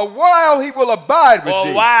 For a while he will abide with thee. For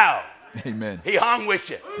a while. Amen. He hung with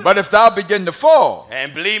you. But if thou begin to fall.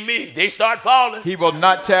 And believe me, they start falling. He will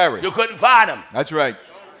not tarry. You couldn't find him. That's right.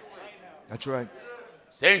 That's right.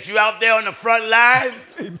 Since you out there on the front line.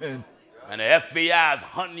 Amen. And the FBI is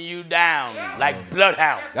hunting you down like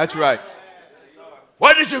bloodhounds. That's right.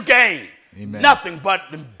 What did you gain? Amen. Nothing but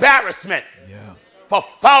embarrassment. Yeah. For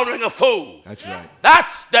following a fool. That's right.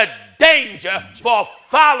 That's the danger for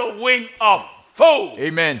following a fool.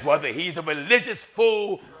 Amen. Whether he's a religious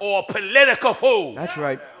fool or a political fool. That's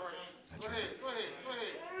right. That's right.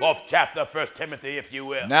 4th chapter, 1 Timothy, if you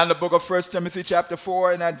will. Now in the book of 1 Timothy chapter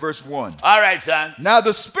 4 and at verse 1. All right, son. Now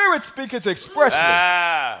the Spirit speaketh expressly.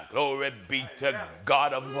 Glory be to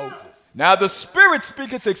God of Moses. Now the Spirit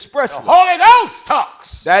speaketh expressly. The Holy Ghost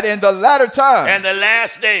talks. That in the latter time. And the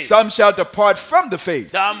last days. Some shall depart from the faith.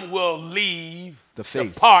 Some will leave the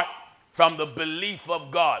faith. Depart from the belief of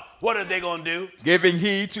God. What are they going to do? Giving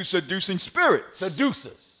heed to seducing spirits.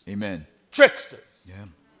 Seducers. Amen. Tricksters. Yeah.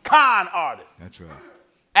 Con artists. That's right.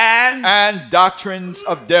 And doctrines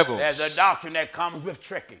of devils. There's a doctrine that comes with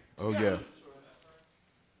tricking. Oh, yeah.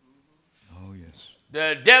 Oh, yes.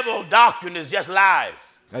 The devil doctrine is just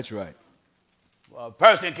lies. That's right. Well, a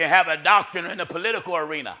person can have a doctrine in the political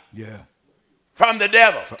arena. Yeah. From the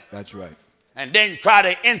devil. That's right. And then try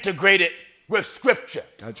to integrate it with Scripture.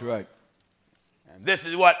 That's right. And this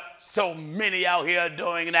is what so many out here are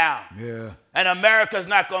doing now. Yeah. And America's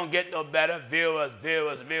not going to get no better. Viewers.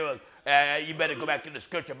 You better go back to the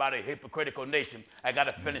Scripture about a hypocritical nation. I got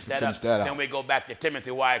to finish that up. Then we go back to Timothy,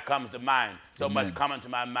 why it comes to mind. So much coming to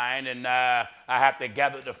my mind, and I have to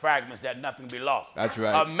gather the fragments that nothing be lost. That's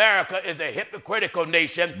right. America is a hypocritical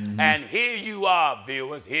nation, and here you are,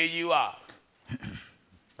 viewers, here you are.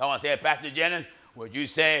 I want to say, Pastor Jennings, would you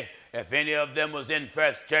say if any of them was in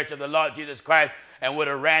First Church of the Lord Jesus Christ and would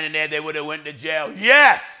have ran in there, they would have went to jail?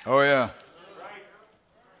 Yes. Oh, yeah.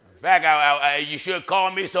 In fact, you should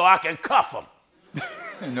call me so I can cuff them.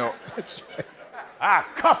 No, that's right. I'll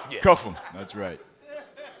cuff you. Cuff them. That's right.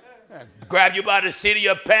 Grab you by the seat of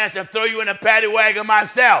your pants and throw you in a paddy wagon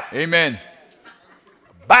myself. Amen.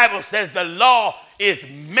 The Bible says the law is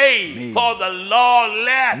made for the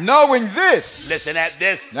lawless. Knowing this. Listen at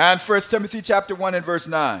this. Now in 1 Timothy chapter 1 and verse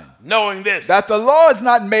 9. Knowing this. That the law is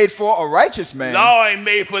not made for a righteous man. Law ain't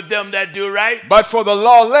made for them that do right. But for the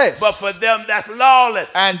lawless. But for them that's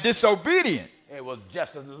lawless. And disobedient. It was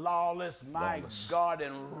just as lawless, my God,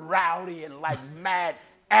 and rowdy and like mad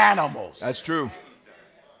animals. That's true.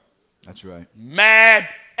 That's right. Mad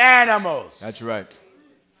animals. That's right.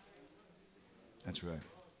 That's right.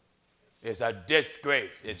 It's a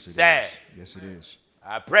disgrace. It's sad. Yes, it is.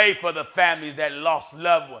 I pray for the families that lost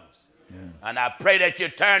loved ones. And I pray that you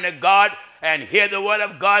turn to God and hear the word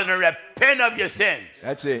of God and repent of your sins.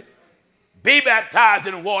 That's it. Be baptized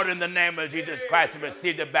in water in the name of Jesus Christ and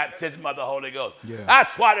receive the baptism of the Holy Ghost. Yeah.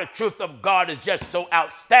 That's why the truth of God is just so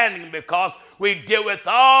outstanding, because we deal with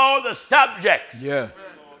all the subjects. Yeah.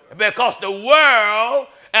 Because the world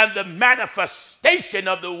and the manifestation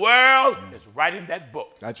of the world is right in that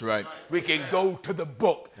book. That's right. We can go to the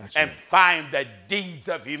book That's and right. find the deeds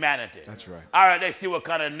of humanity. That's right. All right, let's see what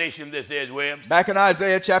kind of nation this is, Williams. Back in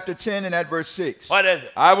Isaiah chapter 10 and at verse 6. What is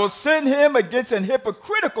it? I will send him against an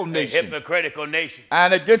hypocritical A nation hypocritical nation.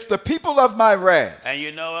 and against the people of my wrath. And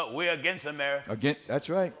you know what? We're against America. Again, that's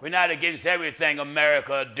right. We're not against everything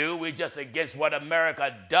America do. We're just against what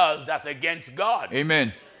America does. That's against God.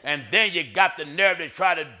 Amen. And then you got the nerve to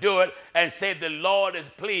try to do it and say the Lord is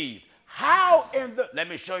pleased. How in the... Let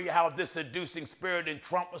me show you how this seducing spirit in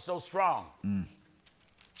Trump was so strong.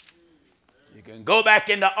 You can go back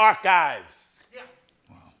in the archives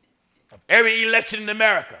of every election in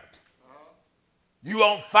America. You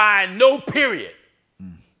won't find no period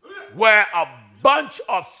where a bunch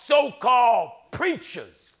of so-called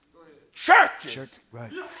preachers, churches,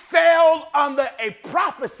 Right. fell under a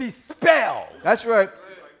prophecy spell That's right.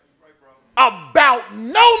 about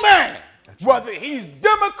no man, whether he's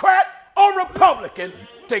Democrat or Republican,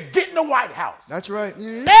 to get in the White House. That's right.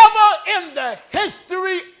 Never in the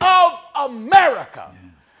history of America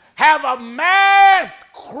have a mass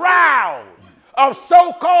crowd of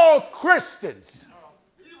so-called Christians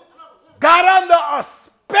got under a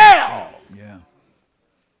spell Yeah.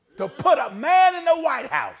 to put a man in the White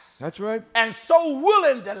House, That's right. and so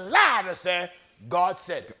willing to lie to say, God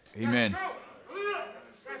said it. Amen.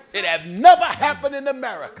 It have never happened in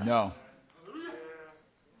America. No.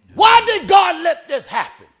 Why did God let this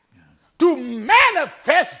happen? To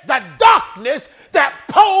manifest the darkness that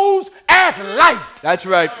posed as light. That's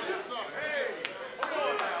right.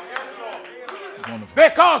 Wonderful.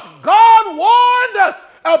 Because God warned us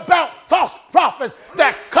about false prophets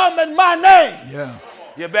that come in my name. Yeah.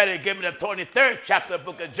 You better give me the 23rd chapter of the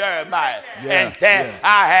book of Jeremiah Yeah, and say, yeah.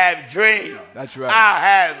 I have dreamed. That's right. I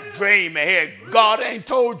have dreamed. And here, God ain't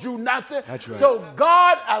told you nothing. That's right. So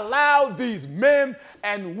God allowed these men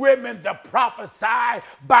and women to prophesy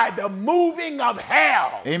by the moving of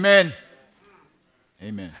hell. Amen.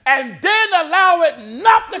 Amen. And then allow it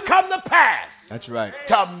not to come to pass. That's right.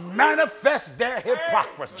 To manifest their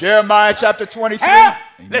hypocrisy. Jeremiah chapter 23. Huh?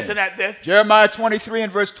 Amen. Listen at this. Jeremiah 23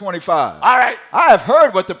 and verse 25. All right. I have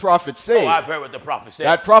heard what the prophet said. Oh, I've heard what the prophet said.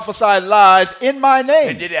 That prophesied lies in my And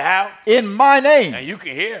name. did it how? In my name. And you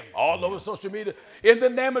can hear him all over social media. In the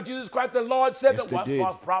name of Jesus Christ, the Lord said Yes, that they one did.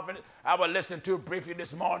 false prophet. I was listening to it briefly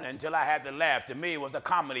this morning until I had to laugh. To me, it was a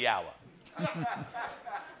comedy hour.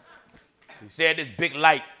 He said this big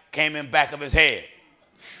light came in back of his head.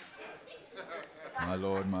 My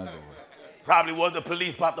Lord, my Lord. Probably was the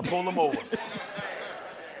police about to pull him over.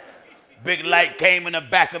 Big light came in the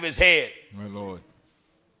back of his head. My Lord.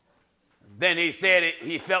 Then he said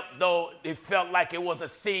he felt like it was a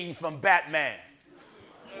scene from Batman.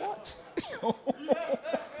 What?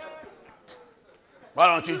 Why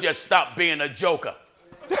don't you just stop being a joker?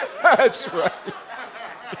 That's right.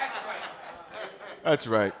 That's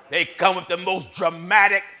right. They come with the most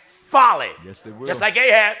dramatic folly. Yes, they will. Just like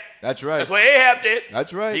Ahab. That's right. That's what Ahab did.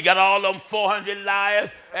 That's right. He got all them 400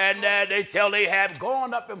 liars, and they tell Ahab, go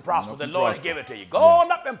on up and prosper. up The and Lord prosper. give it to you. Go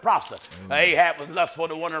on up and prosper. Ahab was lustful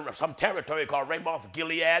to one of some territory called Ramoth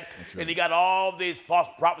Gilead, right. and he got all these false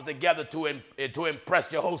prophets together to impress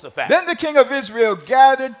Jehoshaphat. Then the king of Israel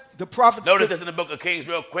gathered the prophets. Notice this in the book of Kings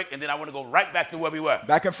real quick, and then I want to go right back to where we were.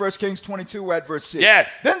 Back in 1 Kings 22 at verse 6.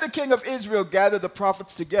 Yes. Then the king of Israel gathered the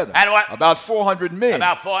prophets together. And what? About 400 men.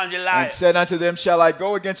 About 400 and liars. said unto them, shall I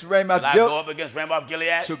go against Ramoth Shall I go up against Ramoth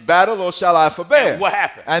Gilead? to battle, or shall I forbear? And what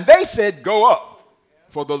happened? And they said, go up,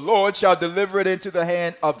 for the Lord shall deliver it into the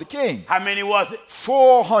hand of the king. How many was it?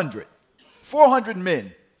 400. 400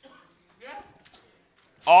 men.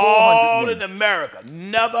 400 All men. in America.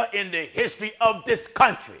 Never in the history of this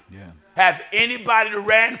country Yeah. have anybody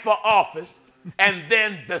ran for office and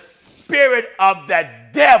then the spirit of the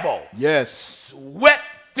devil Yes. swept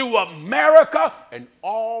through America, and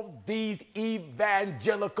all these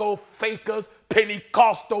evangelical fakers,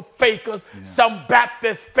 Pentecostal fakers, some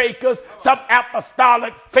Baptist fakers, some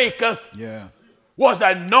apostolic fakers Yeah. was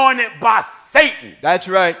anointed by Satan. That's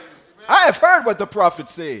right. I have heard what the prophet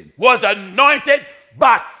said. Was anointed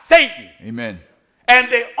by Satan. Amen. And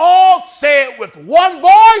they all said with one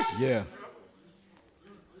voice, Yeah.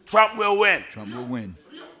 Trump will win. Trump will win.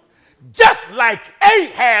 Just like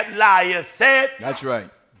Ahab liars said, That's right.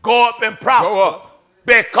 go up and prosper. Go up.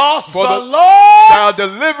 Because For the the Lord shall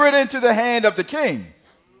deliver it into the hand of the king.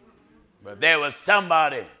 But there was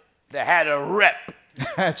somebody that had a rep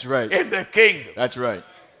That's right. in the kingdom. That's right.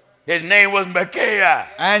 His name was Micaiah.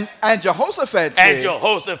 And Jehoshaphat And said,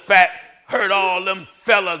 Jehoshaphat heard all them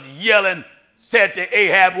fellas yelling, said to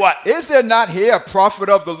Ahab what? is there not here a prophet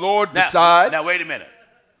of the Lord besides? Now wait a minute.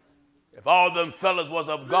 If all them fellas was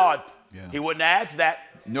of God, Yeah. he wouldn't have asked that.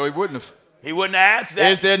 No, he wouldn't have. He wouldn't have asked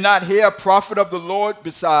that. Is there not here a prophet of the Lord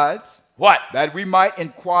besides, What? that we might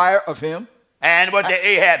inquire of him? And what did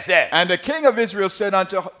Ahab say? And the king of Israel said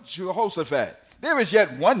unto Jehoshaphat, there is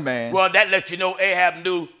yet one man. Well, that lets you know Ahab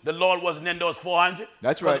knew the Lord wasn't in those 400.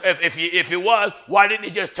 That's right. If he was, why didn't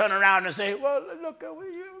he just turn around and say, well, look,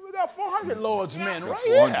 we got 400 Lord's men right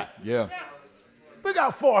 400. here. Yeah, We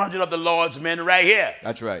got 400 of the Lord's men right here.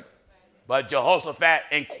 that's right. But Jehoshaphat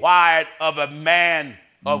inquired of a man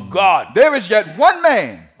of God. There is yet one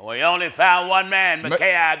man We only found one man,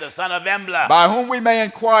 Micaiah, the son of Imlah. by whom we may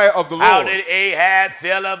inquire of the How Lord. did Ahab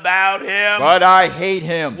feel about him? But I hate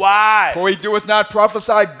him. Why? For he doeth not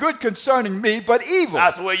prophesy good concerning me, but evil.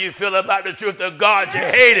 That's the way you feel about the truth of God. You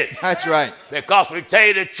hate it. That's right. Because we tell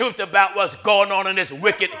you the truth about what's going on in this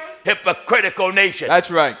wicked, hypocritical nation.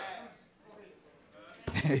 That's right.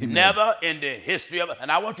 Amen. Never in the history of it.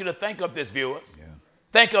 And I want you to think of this, viewers. Yeah.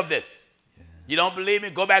 Think of this. Yeah. You don't believe me?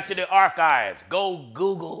 Go back to the archives. Go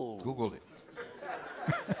Google. Google it.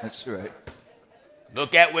 That's right.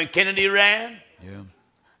 Look at when Kennedy ran. Yeah.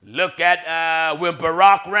 Look at when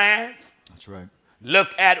Barack ran. That's right. Look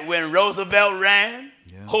at when Roosevelt ran.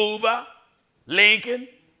 Yeah. Hoover, Lincoln,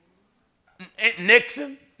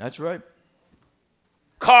 Nixon, That's right.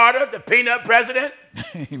 Carter, the peanut president.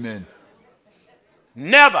 Amen.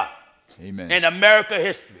 Never Amen. in America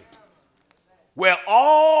history where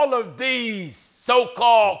all of these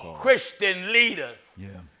so-called Christian leaders Yeah.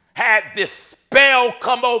 had this spell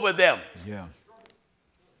come over them Yeah.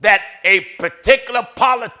 that a particular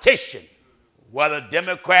politician, whether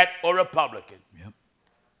Democrat or Republican, Yep.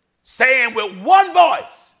 saying with one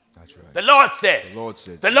voice, That's right. the Lord said. The Lord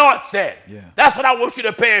said. The Lord said. Yeah. That's what I want you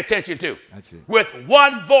to pay attention to. That's it. With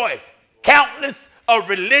one voice, countless of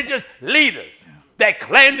religious leaders that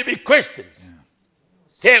claim to be Christians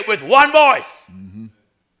said with one voice,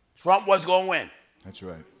 Trump was going to win. That's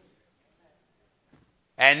right.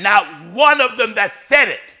 And not one of them that said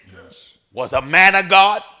it Yes. was a man of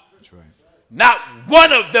God. That's right. Not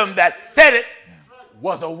one of them that said it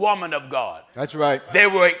was a woman of God. That's right. They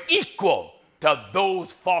were equal to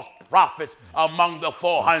those false prophets among the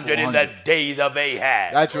 400 in the days of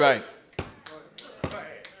Ahab. That's right.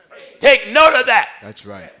 Take note of that. That's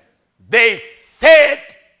right. They said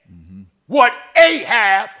what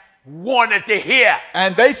Ahab wanted to hear.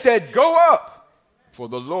 And they said, go up, for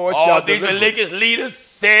the Lord shall All these deliver. religious leaders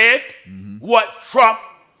said what Trump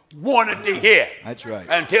wanted to hear. That's right.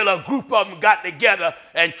 Until a group of them got together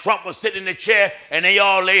and Trump was sitting in the chair and they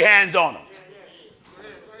all lay hands on him.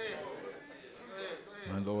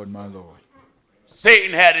 My Lord, my Lord.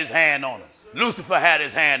 Satan had his hand on him. Lucifer had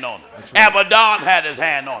his hand on him. That's right. Abaddon had his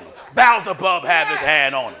hand on him. Beelzebub had his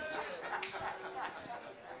hand on him.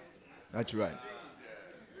 That's right.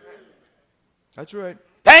 That's right.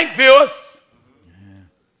 Thank viewers.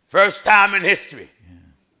 First time in history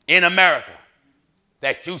in America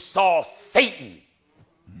that you saw Satan,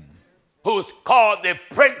 who's called the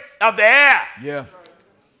Prince of the Air. Yeah.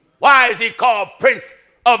 Why is he called Prince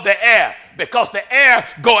of the Air? Because the air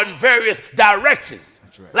go in various directions,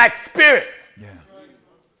 That's right. like spirit. Yeah.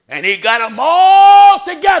 And he got them all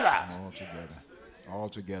together All together. All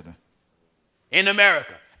together. in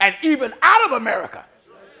America and even out of America.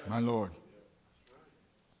 My Lord.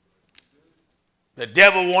 The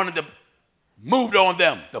devil wanted to move on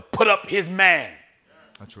them to put up his man.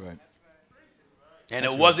 That's right. And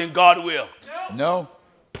it wasn't God's will. No.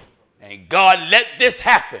 And God let this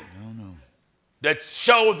happen No. that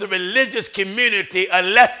showed the religious community a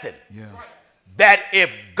lesson Yeah. that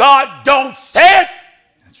if God don't say it,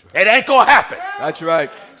 That's right. it ain't going to happen. That's right.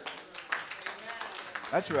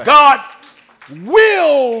 That's right. God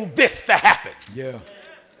willed this to happen Yeah.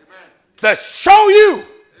 to show you.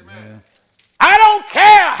 Yeah. I don't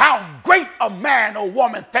care how great a man or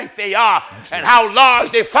woman think they are and how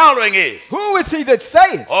large their following is. Who is he that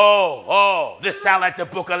saith? This sounds like the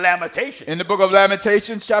book of Lamentations. In the book of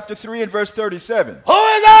Lamentations, chapter 3 and verse 37. Who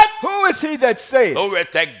is that? Who is he that saith? Glory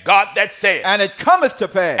to God that said. And it cometh to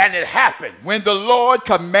pass. And it happens when the Lord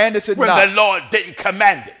commandeth it when not. the Lord didn't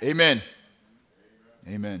command it. Amen.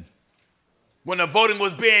 Amen. When the voting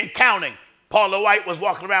was being counted, Paula White was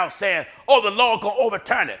walking around saying, oh, the Lord going to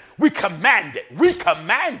overturn it. We command it. We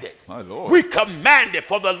command it. My Lord. We command it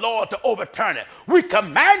for the Lord to overturn it. We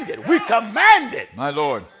command it. We command it. My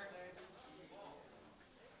Lord.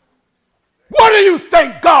 What do you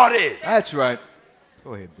think God is? That's right.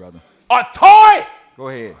 Go ahead, brother. A toy? Go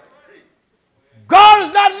ahead. God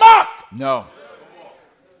is not mocked. No.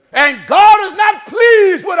 And God is not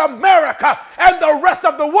pleased with America and the rest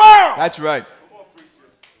of the world. That's right.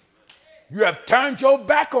 You have turned your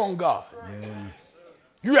back on God. Yeah.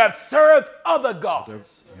 You have served other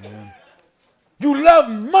gods. Yeah. You love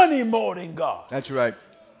money more than God. That's right.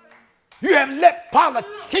 You have let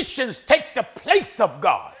politicians take the place of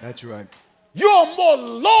God. That's right. You're more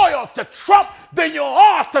loyal to Trump than you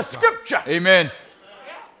are to Scripture. Amen.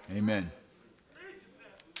 Amen.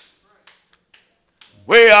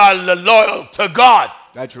 We are loyal to God.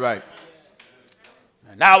 That's right.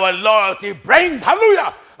 And our loyalty brings,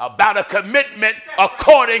 hallelujah, about a commitment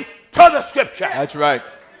according to the Scripture. That's right.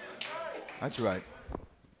 That's right.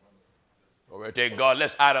 Glory to God.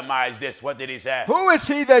 Let's itemize this. What did he say? Who is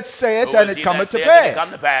he that saith, Who and is it he cometh that to saith, and it pass,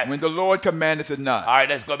 come to pass? when the Lord commandeth it not? All right,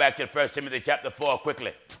 let's go back to 1 Timothy chapter 4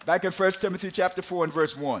 quickly. Back in 1 Timothy chapter 4 and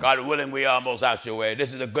verse 1. God willing, we are almost out your way.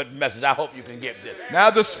 This is a good message. I hope you can get this. Now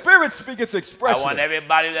the Spirit speaketh I expressly. want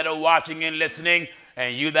everybody that are watching and listening,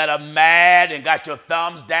 and you that are mad and got your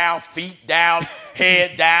thumbs down, feet down,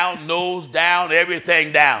 head down, nose down,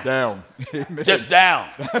 everything down. Down. Amen. Just down.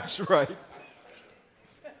 That's right.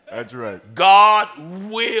 That's right. God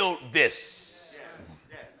willed this.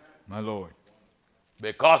 My Lord.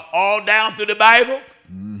 Because all down through the Bible,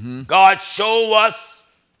 God shows us,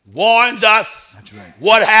 warns us That's right.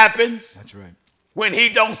 what happens That's right. when he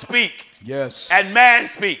don't speak Yes. and man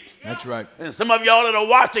speak. That's right. And some of y'all that are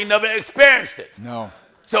watching never experienced it. No.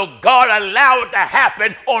 So God allowed it to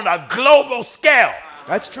happen on a global scale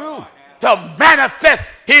That's true. to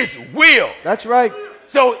manifest his will. That's right.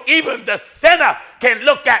 So even the sinner can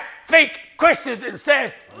look at fake Christians and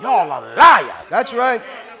say, y'all are liars. That's right.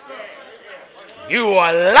 You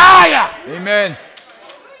are a liar. Amen.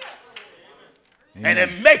 And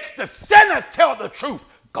it makes the sinner tell the truth.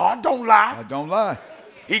 God don't lie. I don't lie.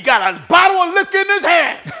 He got a bottle of liquor in his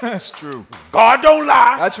hand. That's true. God don't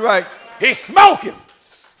lie. That's right. He's smoking.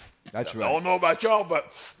 That's I right. don't know about y'all,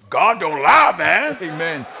 but God don't lie, man.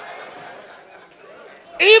 Amen.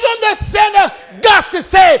 Even the sinner got to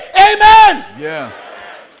say, amen. Yeah.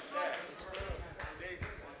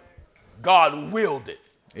 God willed it.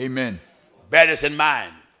 Amen. Bear this in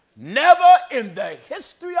mind. Never in the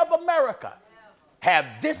history of America have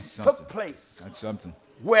this took place That's something.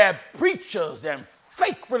 where preachers and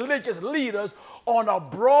fake religious leaders on a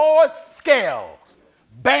broad scale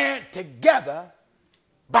band together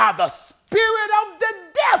by the spirit of the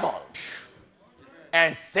devil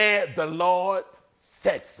and said the Lord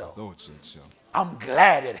said so. Lord said so. I'm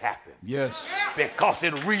glad it happened Yes. because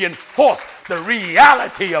it reinforced the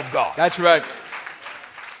reality of God. That's right.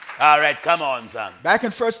 All right, come on, son. Back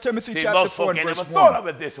in 1 Timothy See, chapter most 4 folk and ain't verse never thought 1. of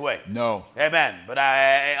it this way. No. Amen. But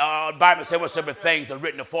the Bible says whatsoever things are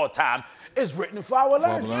written aforetime is written for our For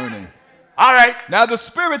learning. learning. All right. Now the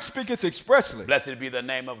Spirit speaketh expressly, Blessed be the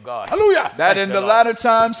name of God. Hallelujah. that Thank in the Lord. latter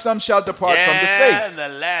time some shall depart from the Yeah, faith, the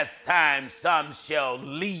last time some shall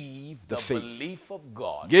leave the faith. belief of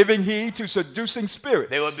God. giving heed to seducing spirits,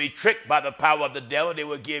 They will be tricked by the power of the devil. They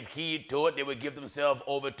will give heed to it. They will give themselves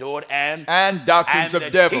over to it and doctrines the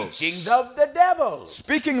of devils, teachings of the devils.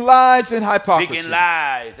 speaking lies and hypocrisy, Speaking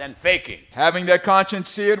lies and faking. having their conscience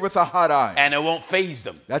seared with a hot iron. And it won't faze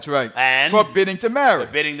them. That's right. And forbidding to marry,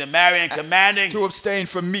 Forbidding to marry and commanding. to abstain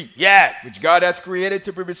from meat, Yes. which God hath created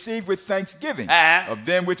to be received with thanksgiving of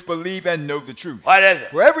them which believe and know the truth. What is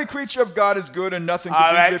it? For every creature of God is good, and nothing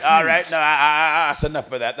can be refused. All right. No, that's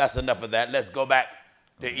enough of that. That's enough of that. Let's go back.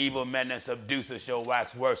 The evil men and seducers shall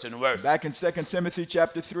wax worse and worse. Back in 2 Timothy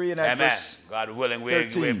chapter 3 and at Amen. verse God willing, we'll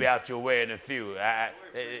 13. be out your way in a few.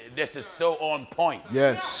 This is so on point.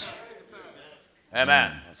 Yes.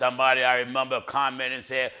 Amen. Somebody I remember commented and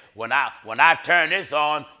said, when I turn this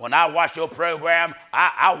on, when I watch your program,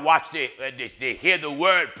 I watch to hear the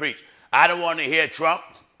word preached. I don't want to hear Trump.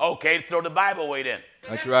 Okay, throw the Bible away then.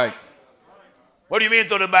 That's right. What do you mean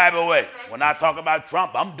throw the Bible away? When I talk about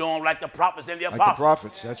Trump, I'm doing like the prophets and the apostles. Like the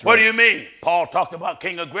prophets. That's right. What do you mean? Paul talked about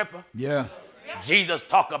King Agrippa. Yeah. Jesus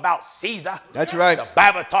talked about Caesar. That's right. The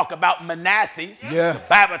Bible talk about Manasseh. Yeah. The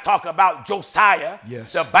Bible talk about Josiah.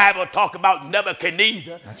 Yes. The Bible talk about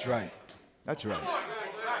Nebuchadnezzar. That's right. That's right.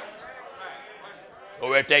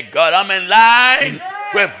 Glory to God. I'm in line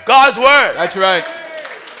with God's word. That's right.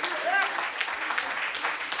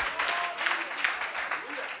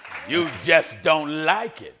 You just don't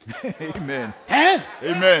like it. Amen. Huh?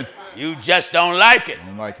 Amen. You just don't like it. I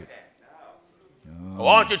don't like it.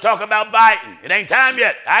 Why don't you talk about Biden? It ain't time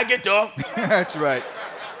yet. I get to him. That's right.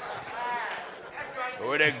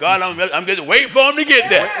 Glory to God, I'm just waiting for him to get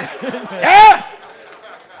there. Yeah?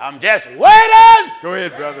 I'm just waiting. Go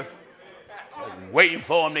ahead, brother. Waiting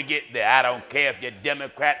for him to get there. I don't care if you're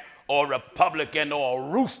Democrat or Republican or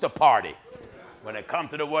a rooster party. When it comes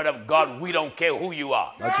to the word of God, we don't care who you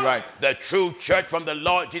are. That's right. The true church from the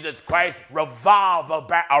Lord Jesus Christ revolve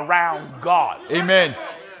around God. Amen.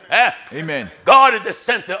 Eh? Amen. God is the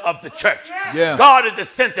center of the church. Yeah. God is the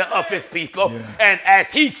center of his people. Yeah. And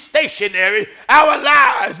as he's stationary, our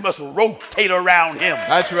lives must rotate around him.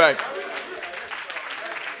 That's right.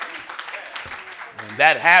 When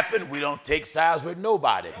that happens, we don't take sides with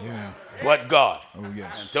nobody but God. Oh,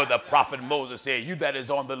 yes. Until the prophet Moses said, you that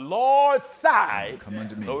is on the Lord's side, come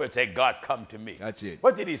unto me. Lord, take God, come to me. That's it.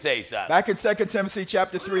 What did he say, son? Back in 2 Timothy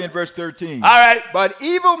chapter 3 and verse 13. All right. But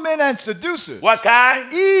evil men and seducers. What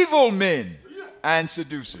kind? Evil men and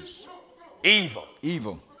seducers. Evil.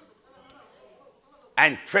 Evil.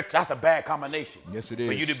 And tricks. That's a bad combination. Yes, it is.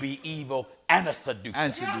 For you to be evil and a seducer.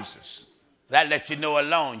 And seducers. That lets you know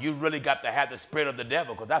alone, you really got to have the spirit of the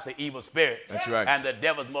devil, because that's an evil spirit. That's right. And the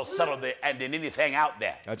devil's more subtle than anything out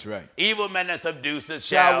there. That's right. Evil men and seducers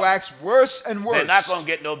shall wax worse and worse. They're not going to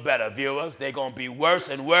get no better, viewers. They're going to be worse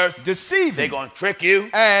and worse. Deceiving. They're going to trick you.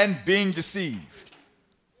 And being deceived.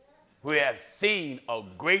 We have seen a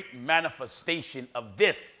great manifestation of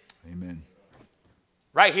this. Amen.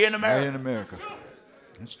 Right here in America. Right here in America.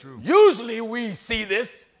 That's true. Usually we see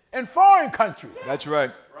this in foreign countries. That's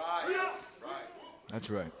right. That's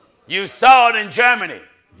right. You saw it in Germany.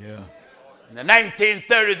 Yeah. In the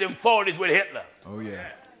 1930s and 40s with Hitler. Oh, yeah.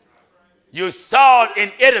 You saw it in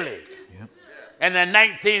Italy. Yep. In the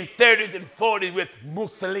 1930s and 40s with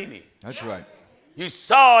Mussolini. That's right. You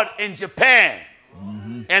saw it in Japan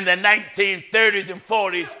in the 1930s and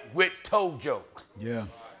 40s with Tojo. Yeah.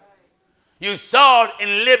 You saw it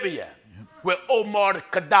in Libya with Omar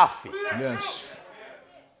Gaddafi. Yes.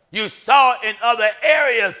 You saw it in other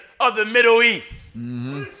areas of the Middle East.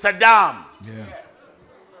 Saddam. Yeah.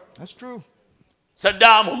 That's true.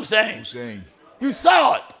 Saddam Hussein. Hussein. You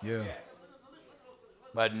saw it. Yeah.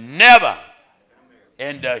 But never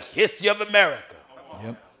in the history of America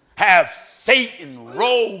have Satan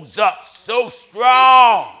rose up so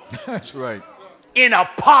strong. That's right. In a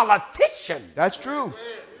politician. That's true.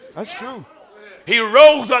 That's true. He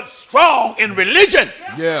rose up strong in religion.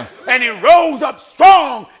 Yeah. And he rose up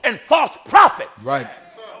strong in false prophets. Right.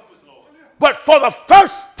 But for the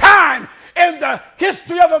first time in the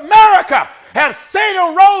history of America, has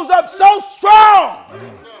Satan rose up so strong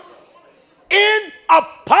in a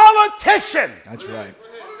politician. That's right.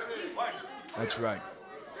 That's right.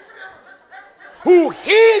 Who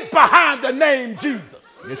hid behind the name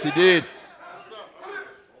Jesus. Yes, he did.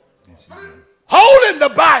 Yes, he did. Holding the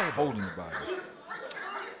Bible. Holding the Bible.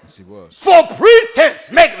 Yes, he was. For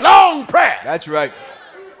pretense, make long prayers. That's right.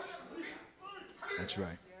 That's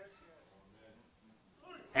right.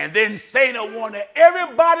 And then Satan wanted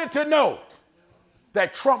everybody to know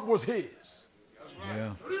that Trump was his.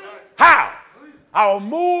 Yeah. How? I'll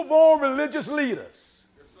move on religious leaders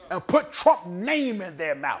and put Trump's name in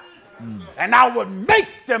their mouth. And I would make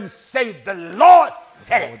them say, the Lord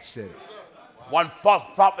said it. Lord said it. One false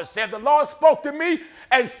prophet said, the Lord spoke to me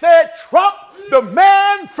and said, Trump, the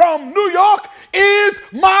man from New York, is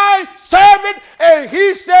my servant, and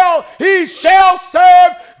he shall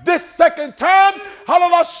serve this second term.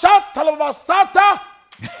 Hallelujah.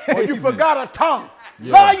 Oh, you forgot a tongue.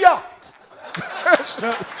 Yeah. Liar.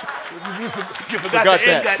 You forgot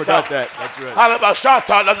to end that Forgot tongue. that. That's right.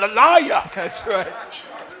 Hallelujah. Liar. That's right.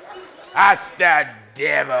 That's the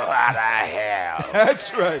devil out of hell.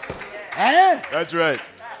 That's right. Huh? That's right.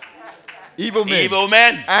 Evil men. Evil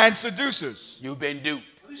men. And seducers. You've been duped.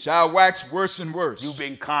 Shall wax worse and worse. You've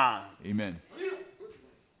been conned. Amen.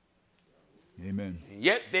 Amen. And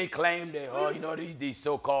yet they claim that, these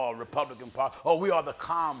so-called Republican party, we are the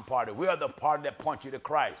calm party. We are the party that points you to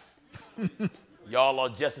Christ. Y'all are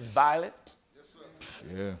just as violent.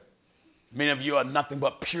 Yeah. Many of you are nothing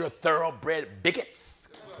but pure thoroughbred bigots.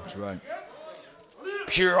 That's right.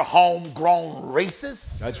 Pure homegrown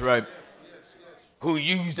racists. That's right. Who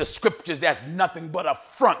use the scriptures as nothing but a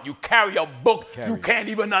front. You carry a book you can't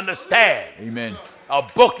even understand. Amen. A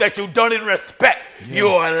book that you don't even respect. Yeah.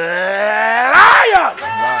 You're liars.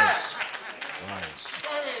 Lies. Lies.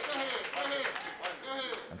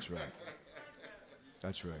 That's right.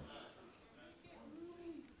 That's right.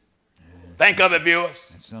 Yeah. Think of it,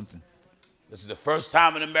 viewers. That's something. This is the first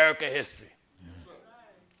time in American history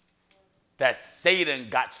that Satan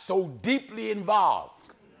got so deeply involved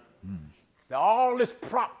that all this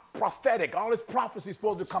prophetic, all this prophecy is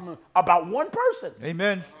supposed to come about one person.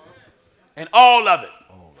 Amen. And all of it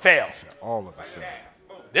failed. All of it failed.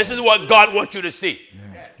 This is what God wants you to see.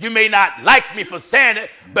 Yeah. You may not like me for saying it,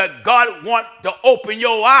 but God wants to open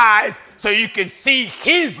your eyes so you can see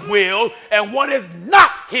his will and what is not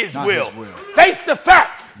his will. Face the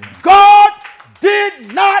fact, God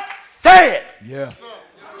did not say it. Yeah.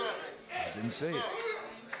 I didn't say it.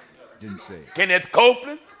 Didn't say it. Kenneth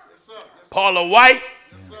Copeland, Paula White,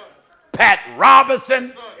 Pat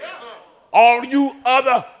Robertson, all you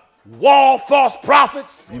other wall false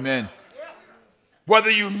prophets. Amen. Whether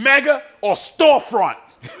you mega or storefront.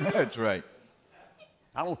 That's right.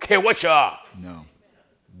 I don't care what you are. No.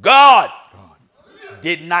 God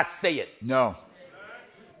did not say it. No.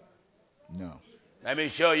 No. Let me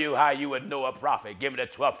show you how you would know a prophet. Give me the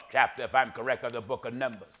 12th chapter, if I'm correct, of the book of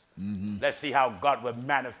Numbers. Let's see how God would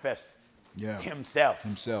manifest himself.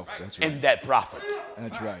 That's right. In that prophet.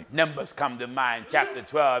 That's right. Numbers come to mind. Chapter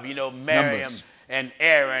 12, you know, Miriam and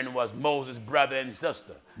Aaron was Moses' brother and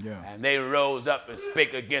sister. Yeah. And they rose up and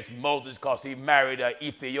spake against Moses because he married an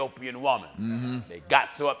Ethiopian woman. They got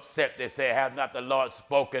so upset, they said, have not the Lord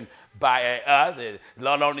spoken by us? The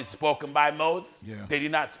Lord only spoken by Moses? Yeah. Did he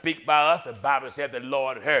not speak by us? The Bible said the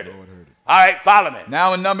Lord heard it. All right, follow me.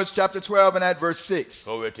 Now in Numbers chapter 12 and at verse 6.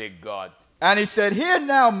 Glory to God. And he said, hear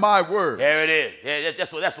now my words. There it is. Yeah,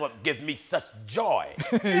 that's what gives me such joy.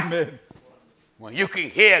 Amen. When you can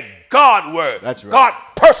hear God's word. That's right. God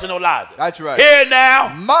personalizes it. That's right. Hear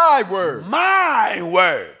now my word. My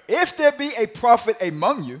word. If there be a prophet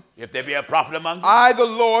among you, if there be a prophet among you, I, the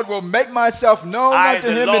Lord, will make myself known unto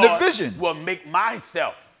him in a vision. Will make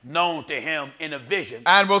myself known to him in a vision.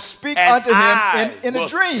 And will speak unto him in a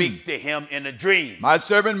dream. Speak to him in a dream. My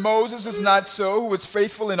servant Moses is not so, who is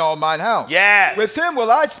faithful in all mine house. Yes. With him will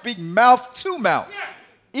I speak mouth to mouth.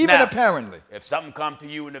 Even now, apparently. If something come to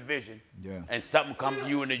you in a vision, and something come to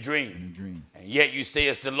you in a dream, and yet you say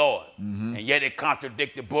it's the Lord, and yet it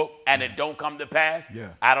contradict the book, and it don't come to pass,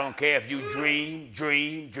 I don't care if you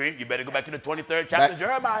dream. You better go back to the 23rd chapter of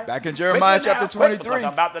Jeremiah. Back in Jeremiah chapter 23. Because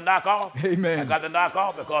I'm about to knock off. Amen. I got to knock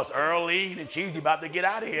off because Earlene and Cheesy about to get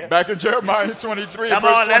out of here. Back in Jeremiah 23 Come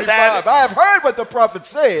verse on, 25. I have heard what the prophet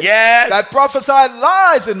said. Yes. That prophesied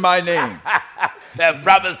lies in my name. That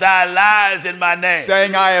prophesied lies in my name.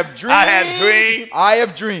 Saying, I have dreamed. I have dreamed. I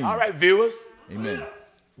have dreamed. All right, viewers. Amen.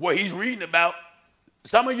 What he's reading about,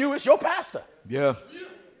 some of you, it's your pastor. Yeah.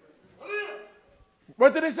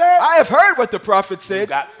 What did he say? I have heard what the prophet said. You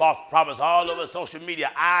got false prophets all over social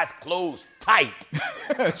media, eyes closed tight.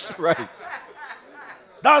 That's right.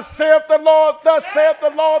 Thus saith the Lord,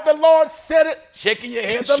 the Lord said it. Shaking your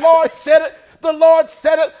head, the Lord said it. The Lord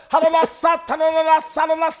said it.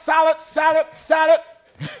 Salad.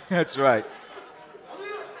 That's right.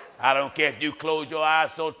 I don't care if you close your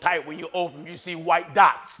eyes so tight, when you open, you see white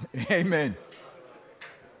dots. Amen.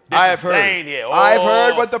 I have heard. Here. Oh, I have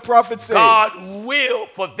heard what the prophet said. God will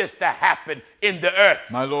for this to happen in the earth.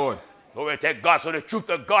 My Lord. Glory to God. So the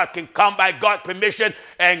truth of God can come by God's permission,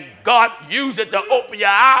 and God use it to open your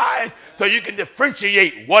eyes so you can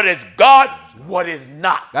differentiate what is God, what is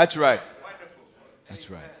not. That's right.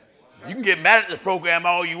 That's right. You can get mad at the program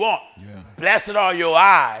all you want. Yeah. Blessed are your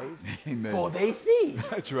eyes, Amen. for they see.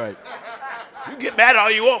 That's right. You get mad all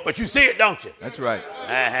you want, but you see it, don't you? That's right.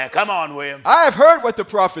 Come on, William. I have heard what the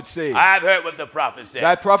prophet said. I have heard what the prophet said.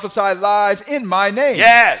 That prophesied lies in my name.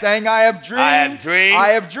 Yes. Saying, I have dreamed. I have dreamed. I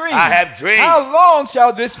have dreamed. I have dreamed. How long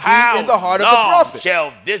shall this be in the heart of the prophet?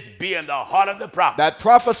 Shall this be in the heart of the prophet? That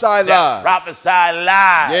prophesy lies. Prophesy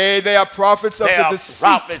lies. Yea, they are prophets of the deceit.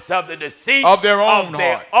 Prophets of the deceit of their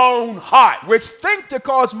own heart. Which think to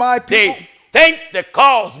cause my people. They think to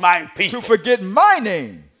cause my people to forget my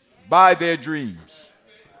name by their dreams.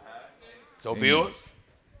 So, viewers,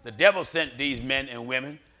 the devil sent these men and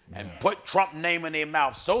women and put Trump's name in their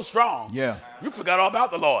mouth so strong, you forgot all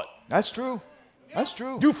about the Lord. That's true. That's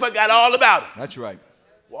true. You forgot all about it. That's right.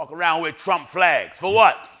 Walk around with Trump flags. For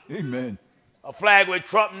what? Amen. A flag with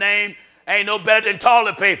Trump name ain't no better than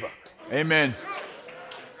toilet paper. Amen.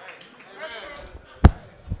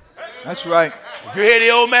 That's right. Did you hear the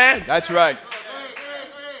old man? That's right.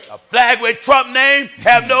 A flag with Trump name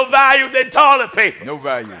have no value than toilet paper. No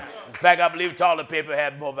value. In fact, I believe toilet paper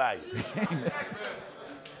has more value.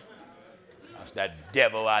 That's that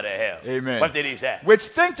devil out of hell. Amen. What did he say? Which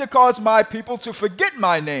think to cause my people to forget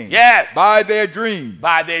my name. Yes. By their dreams.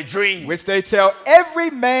 By their dreams. Which they tell every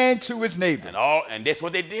man to his neighbor. And that's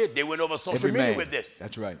what they did. They went over social media with this.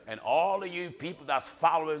 That's right. And all of you people that's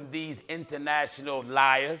following these international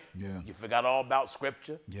liars, you forgot all about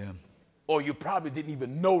scripture. Yeah. or you probably didn't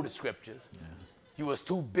even know the scriptures. Yeah. You was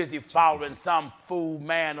too busy following some fool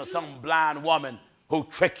man or some blind woman who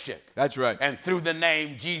tricked you. That's right. And through the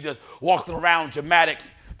name Jesus, walking around dramatic.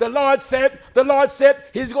 The Lord said,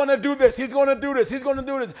 he's going to do this, he's going to do this, he's going to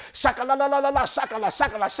do this. Shakala la la la la, shakala,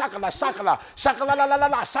 shakala, shakala, shakala, shakala la la la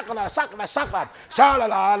la, shakala, shakala, shakala, shala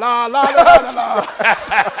la la la la la.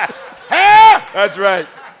 That's right.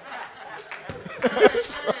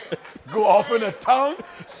 Go off in a tongue,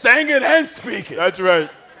 sing it and speak it. That's right.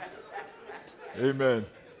 Amen.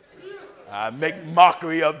 Make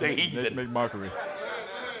mockery of the heathen. Make mockery.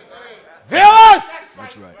 Villains!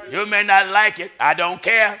 That's right. You may not like it. I don't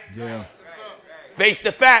care. Yeah. Face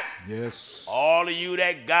the fact. Yes. All of you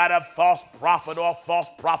that got a false prophet or false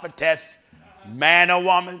prophetess, man or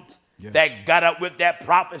woman, yes, that got up with that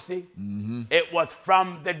prophecy, it was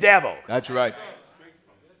from the devil. That's right.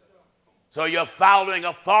 So you're following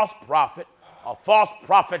a false prophet, a false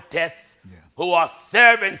prophetess, yeah, who are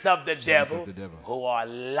servants of the devil, who are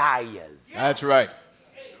liars. That's right.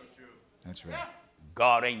 That's right.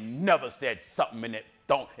 God ain't never said something and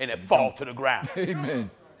it fall to the ground. Amen.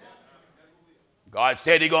 God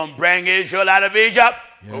said he's going to bring Israel out of Egypt.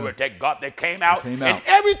 Yeah. Over to God, they came out. And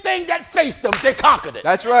everything that faced them, they conquered it.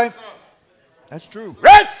 That's right. That's true.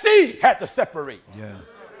 Red Sea had to separate. Yeah.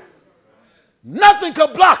 Nothing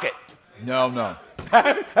could block it. No. No.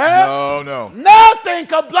 Nothing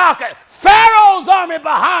could block it. Pharaoh's army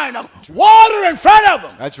behind them. Water in front of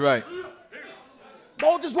them. That's right.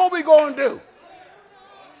 Moses, what we going to do?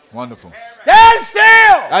 Wonderful. Stand still.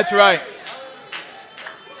 That's right.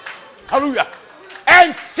 Hallelujah.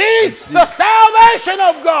 And see the salvation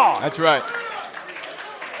of God. That's right.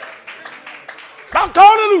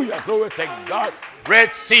 Hallelujah. Glory to God.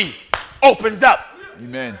 Red Sea opens up.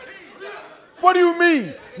 Amen. What do you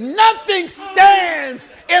mean? Nothing stands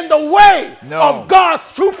in the way of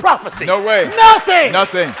God's true prophecy. No way. Nothing.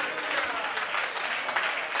 Nothing.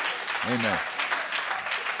 Amen.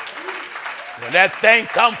 When that thing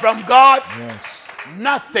come from God, yes,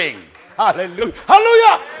 nothing. Hallelujah.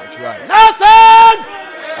 Hallelujah. That's right. Nothing.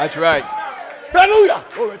 That's right. Hallelujah.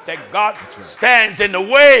 Glory to God. Right. Stands in the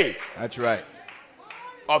way. That's right.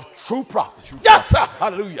 Of true prophecy. Yes, sir.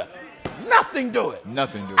 Hallelujah. Nothing do it.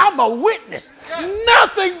 Nothing do it. I'm a witness.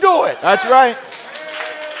 Nothing do it. That's right.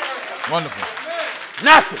 Wonderful.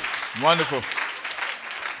 Nothing. Wonderful.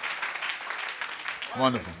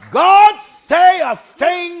 Wonderful. God say a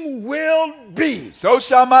thing will be. So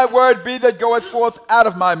shall my word be that goeth forth out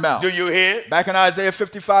of my mouth. Do you hear? Back in Isaiah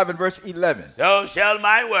 55 and verse 11. So shall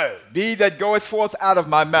my word be that goeth forth out of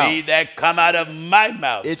my mouth. Be that come out of my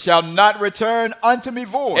mouth. It shall not return unto me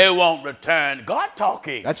void. It won't return. God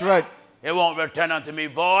talking. That's right. It won't return unto me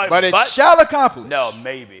void. But it shall accomplish. No,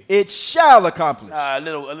 maybe. It shall accomplish. A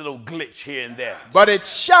little glitch here and there. But it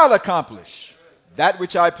shall accomplish that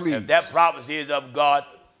which I please. If that prophecy is of God,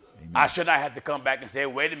 amen, I should not have to come back and say,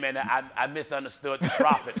 wait a minute, I misunderstood the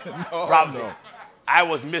prophet. Prophecy. No. I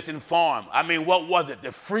was misinformed. I mean, what was it?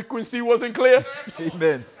 The frequency wasn't clear?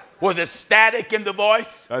 Amen. Was it static in the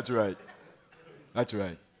voice? That's right. That's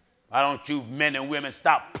right. Why don't you men and women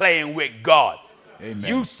stop playing with God? Amen.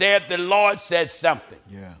 You said the Lord said something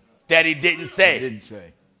that he didn't say. He didn't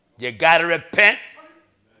say. You got to repent.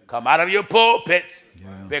 Come out of your pulpits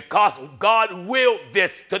because God willed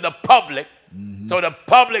this to the public so the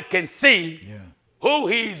public can see who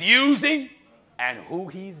he's using and who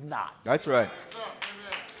he's not. That's right.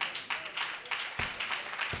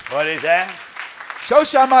 What is that? So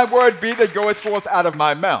shall my word be that goeth forth out of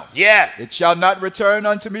my mouth. Yes. It shall not return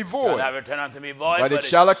unto me void. Shall not return unto me void. But it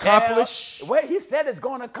shall accomplish. Wait, he said it's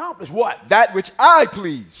going to accomplish what? That which I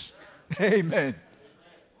please. Amen.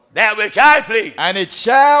 That which I please. And it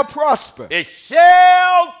shall prosper. It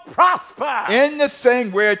shall prosper. In the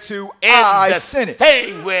thing whereto I sent it. In the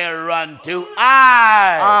thing whereunto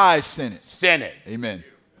I sent it. Sent it. Amen.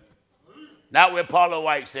 Not where Paula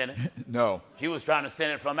White sent it. No. She was trying to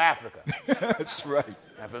send it from Africa. That's right.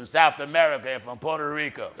 And from South America and from Puerto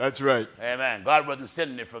Rico. That's right. Amen. God wasn't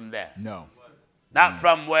sending it from there. No. Not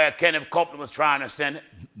from where Kenneth Copeland was trying to send it.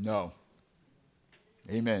 No.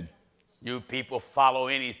 Amen. You people follow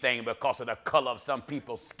anything because of the color of some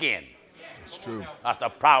people's skin. That's true. That's the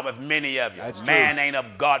problem with many of you. That's man true. Ain't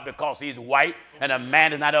of God because he's white, and a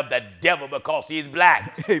man is not of the devil because he's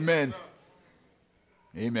black. Amen.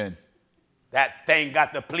 Amen. That thing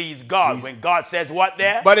got to please God. When God says what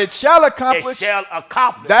there? But it shall accomplish. It shall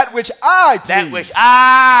accomplish. That which I please. That which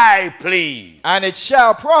I please. And it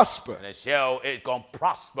shall prosper. And it's going to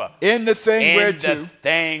prosper. In the thing whereto. In the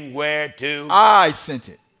thing whereto. I sent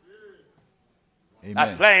it. Amen.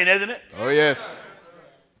 That's plain, isn't it? Oh, yes.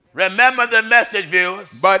 Remember the message,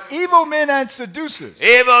 viewers. But evil men and seducers.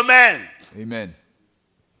 Evil men. Amen.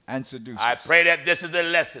 And seducers. I pray that this is a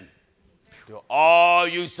lesson to all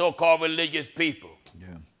you so-called religious people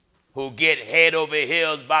who get head over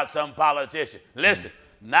heels about some politician. Listen,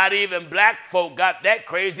 not even black folk got that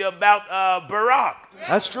crazy about Barack.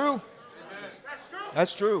 That's true.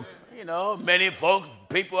 That's true. You know, many folks,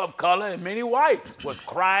 people of color and many whites was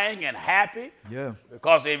crying and happy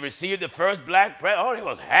because they received the first black president. Oh, they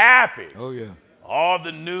was happy. Oh, yeah. All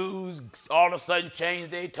the news all of a sudden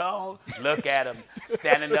changed their tone. Look at them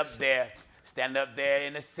standing up there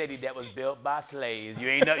in a city that was built by slaves. You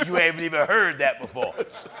ain't even heard that before.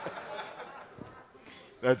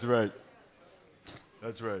 That's right.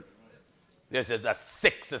 That's right. This is a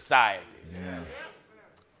sick society. Yeah.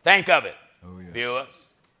 Think of it,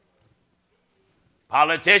 viewers.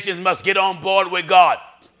 Politicians must get on board with God.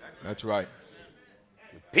 That's right.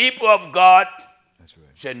 The people of God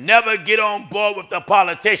should never get on board with the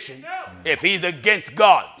politician if he's against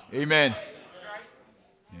God. Amen.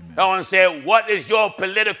 Someone said, what is your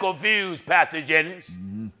political views, Pastor Jennings?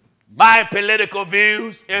 My political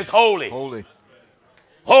views is holy. Holy.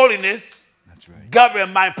 Holiness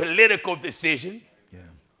govern my political decision.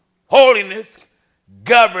 Holiness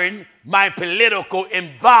govern my political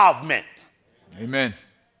involvement. Amen.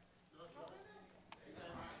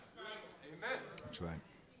 That's right.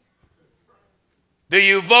 Do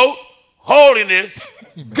you vote? Holiness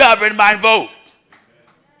govern my vote.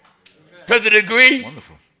 To the degree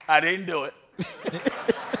I didn't do it.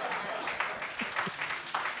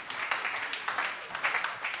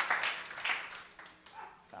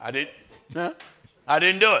 I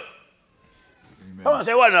didn't do it. I want to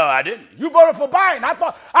say, well, no, I didn't. You voted for Biden. I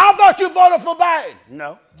thought you voted for Biden.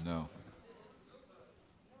 No. No.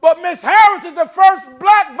 But Miss Harris is the first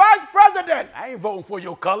black vice president. I ain't voting for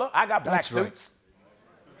your color. I got black suits.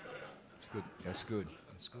 Right. That's good.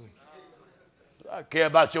 That's good. I care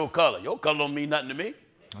about your color. Your color don't mean nothing to me.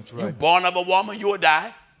 That's right. You born of a woman, you will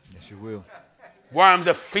die. Yes, you will. Worms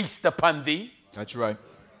will feast upon thee. That's right.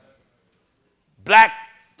 Black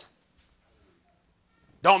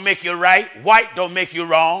don't make you right. White don't make you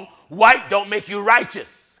wrong. White don't make you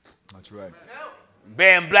righteous. That's right.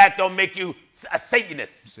 Being black don't make you a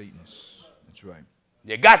Satanist. Satanist. That's right.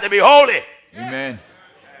 You got to be holy. Amen.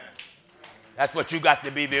 That's what you got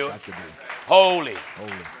to be, viewers. Got to be. Holy.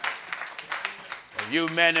 Holy. If you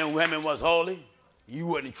men and women was holy, you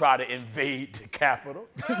wouldn't try to invade the Capitol.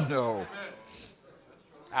 No.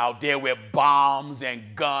 Out there with bombs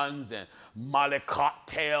and guns and Molly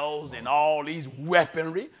cocktails and all these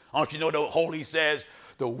weaponry. Don't you know the Holy says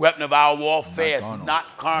the weapon of our warfare is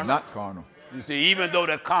not carnal? Not carnal. You see, even though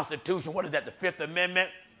the Constitution, what is that, the Fifth Amendment,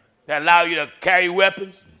 that allow you to carry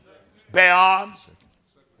weapons, bear arms?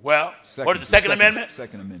 Well, what is the Second Amendment?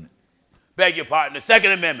 Second Amendment. Beg your pardon. The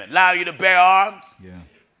Second Amendment allow you to bear arms? Yeah.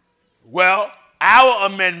 Well, our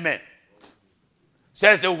amendment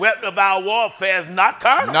says the weapon of our warfare is not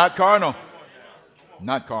carnal. Not carnal.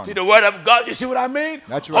 Not carnal. See the word of God, you see what I mean?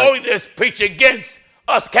 That's right. Holiness preach against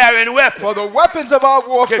us carrying weapons. For the weapons of our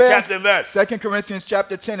warfare. Chapter and verse. 2 Corinthians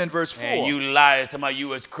chapter 10 and verse 4. And you liars, some of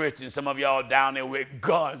you as Christians, some of y'all down there with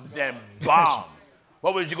guns and bombs.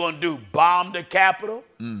 What was you going to do? Bomb the Capitol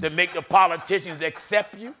to make the politicians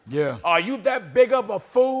accept you? Yeah. Are you that big of a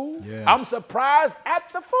fool? Yeah. I'm surprised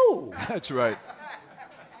at the fool. That's right.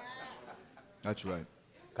 That's right.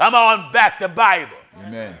 Come on back to Bible.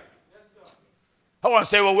 Amen. I want to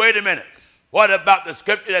say, well, wait a minute. What about the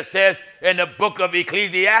scripture that says in the book of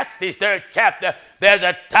Ecclesiastes, 3rd chapter, there's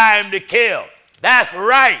a time to kill? That's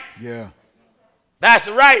right. Yeah. That's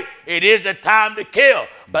right. It is a time to kill.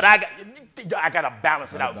 But I got to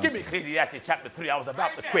balance it out. Give me Ecclesiastes chapter 3. I was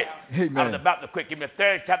about to quit. Amen. I was about to quit. Give me the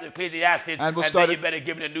 3rd chapter of Ecclesiastes. And then you better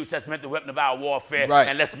give me the New Testament, the weapon of our warfare. Right.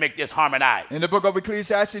 And let's make this harmonize. In the book of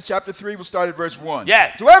Ecclesiastes chapter 3, we'll start at verse 1.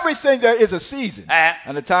 Yes. To everything there is a season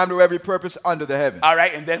and a time to every purpose under the heaven. All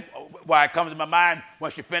right. And then why it comes to my mind,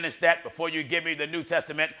 once you finish that, before you give me the New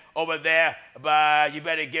Testament over there, you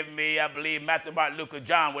better give me, I believe, Matthew, Mark, Luke, or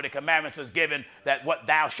John, where the commandments was given that what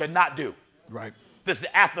thou should not do. Right. This is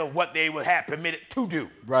after what they would have permitted to do.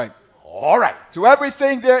 Right. All right. To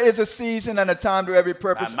everything there is a season and a time to every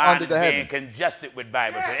purpose under the heaven. My mind is being congested with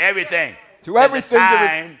Bible. To everything. To everything there there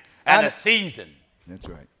is a time and a season. That's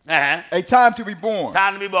right. Uh-huh. A time to be born.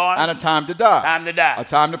 Time to be born. And a time to die. Time to die. A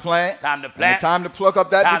time to plant. Time to plant. And a time to pluck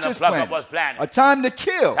up that which is planted. What's planted. A time to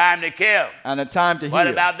kill. Time to kill. And a time to heal. What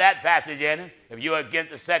about that, Pastor Jennings? If you're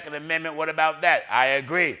against the Second Amendment, what about that? I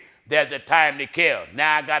agree. There's a time to kill.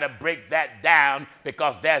 Now I got to break that down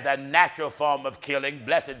because there's a natural form of killing.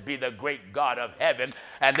 Blessed be the great God of heaven.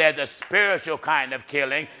 And there's a spiritual kind of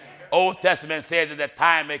killing. Old Testament says at the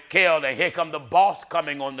time it killed, and here come the boss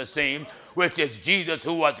coming on the scene, which is Jesus,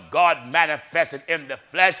 who was God manifested in the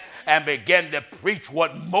flesh and began to preach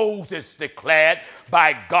what Moses declared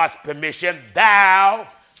by God's permission: thou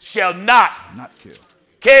shalt not kill.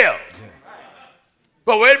 Kill. Yeah.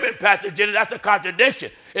 But wait a minute, Pastor Jennings, that's a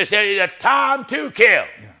contradiction. It says it's a time to kill.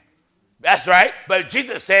 Yeah. That's right. But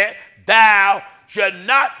Jesus said, thou shalt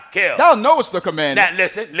not kill. Thou knowest the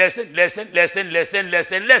commandments. Now listen.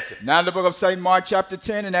 Now in the book of St. Mark chapter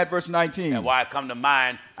 10 and at verse 19. And why I come to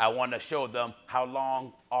mind, I want to show them how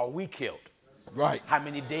long are we killed. Right. How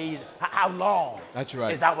many days, how long That's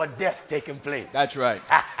right. is our death taking place? That's right.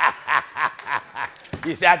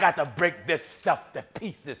 You see, I got to break this stuff to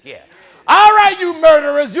pieces here. All right, you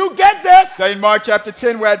murderers, you get this. St. Mark chapter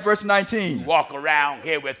 10, we're at verse 19. Walk around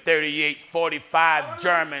here with 38, 45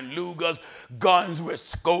 German Lugers, guns with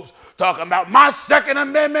scopes, talking about my Second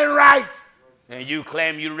Amendment rights. And you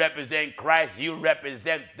claim you represent Christ, you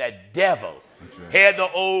represent the devil. Right. Hear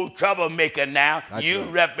the old troublemaker now. That's you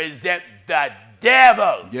right. represent the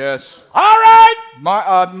devil. Yes. All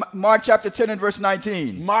right. Mark chapter 10 and verse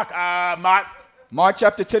 19. Mark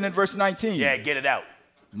chapter 10 and verse 19. Yeah, get it out.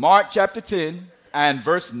 Mark chapter 10 and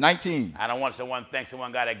verse 19. I don't want someone to think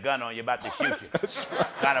someone got a gun on you about to shoot you. That's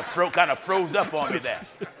right. Kind of froze up on you there.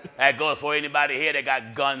 That goes for anybody here that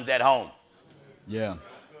got guns at home. Yeah.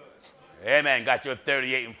 Amen. Got your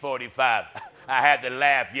 38 and 45. I had to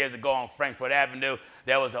laugh years ago on Frankfurt Avenue.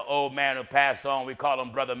 There was an old man who passed on. We called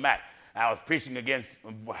him Brother Mac. I was preaching against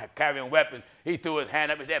carrying weapons. He threw his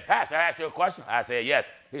hand up and said, Pastor, I asked you a question. I said, yes.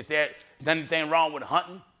 He said, is anything wrong with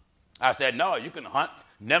hunting? I said, no, you can hunt.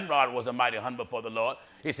 Nimrod was a mighty hunter before the Lord.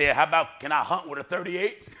 He said, how about, can I hunt with a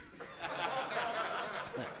 38?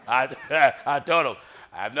 I told him,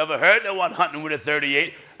 I've never heard no one hunting with a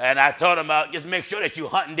 38. And I told him, just make sure that you're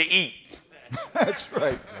hunting to eat. That's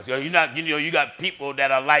right. So you got people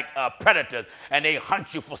that are like predators, and they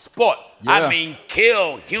hunt you for sport. Yeah. I mean,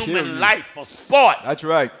 kill human life for sport. That's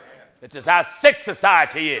right. It's just how sick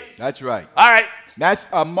society is. That's right. All right. That's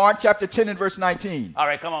Mark chapter 10 and verse 19. All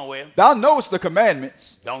right, come on, William. Thou knowest the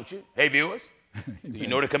commandments. Don't you? Hey, viewers, do you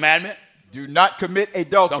know the commandment? Do not commit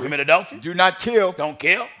adultery. Don't commit adultery. Do not kill. Don't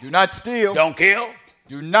kill. Do not steal. Don't kill.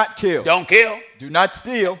 Do not kill. Don't kill. Do not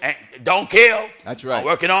steal. And don't kill. That's right. I'm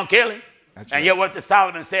working on killing. That's and right. yet what did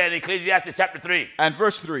Solomon say in Ecclesiastes chapter 3? And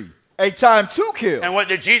verse 3. A time to kill. And what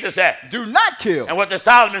did Jesus say? Do not kill. And what did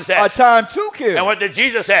Solomon say? A time to kill. And what did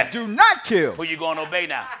Jesus say? Do not kill. Who you going to obey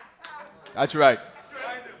now? That's right.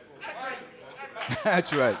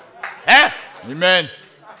 That's right. Huh? Amen.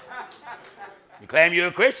 You claim you're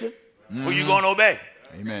a Christian. Mm-hmm. Who you going to obey?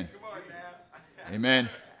 Amen. Amen.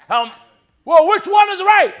 Well, which one is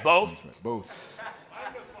right? Both. Right. Both.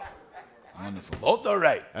 Wonderful. Both are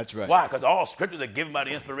right. That's right. Why? Because all scriptures are given by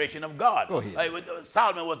the inspiration of God. Go ahead.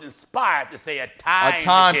 Solomon was inspired to say a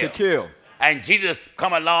time to kill. And Jesus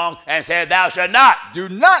come along and said, thou shalt not. Do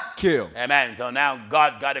not kill. Amen. So now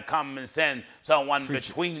God got to come and send someone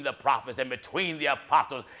between the prophets and between the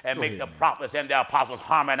apostles and make the prophets and the apostles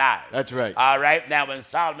harmonize. That's right. All right. Now when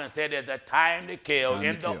Solomon said there's a time to kill,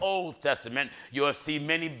 in the Old Testament, you'll see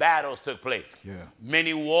many battles took place. Yeah.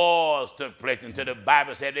 Many wars took place until the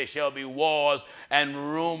Bible said there shall be wars and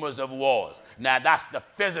rumors of wars. Now that's the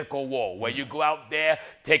physical war where you go out there,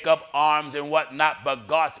 take up arms and whatnot, but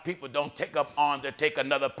God's people don't take up arms to take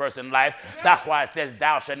another person's life. That's why it says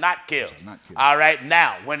thou shalt not kill. All right.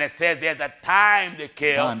 Now when it says there's a time to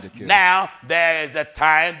kill, now there is a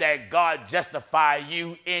time that God justifies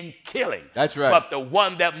you in killing. That's right. But the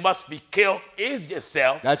one that must be killed is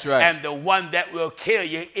yourself. That's right. And the one that will kill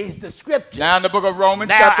you is the scripture. Now in the book of Romans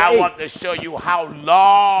now chapter 8. I want to show you how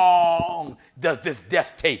long does this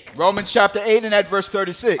death take. Romans chapter 8 and at verse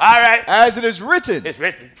 36. All right. As it is written. It's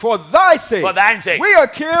written. For thy sake. For thine sake. We are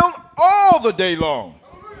killed all the day long.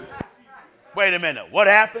 Wait a minute. What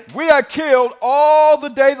happened? We are killed all the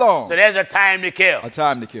day long. So there's a time to kill. A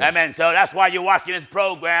time to kill. Amen. So that's why you're watching this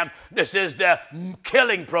program. This is the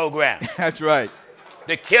killing program. That's right.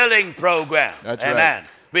 The killing program. That's Amen.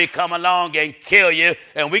 right. We come along and kill you,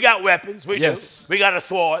 and we got weapons. We do. We got a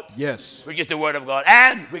sword. Yes. We get the word of God,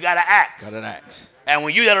 and we got an axe. Got an axe. And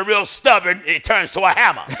when you get a real stubborn, it turns to a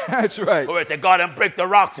hammer. That's right. Or to God and break the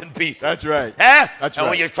rocks in pieces. That's right. Huh? That's and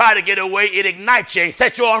right. when you try to get away, it ignites you and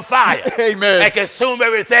sets you on fire. Amen. And consume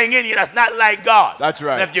everything in you that's not like God. That's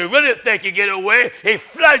right. And if you really think you get away, he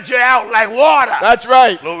floods you out like water. That's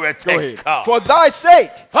right. Glory to God. For thy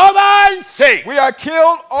sake. For thine sake. We are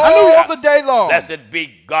killed all the day long. Blessed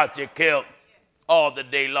be God, you killed all the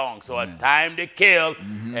day long. So a time to kill.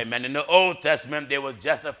 Amen. In the Old Testament, they was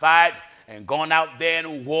justified. and going out there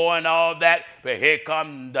and war and all that. But here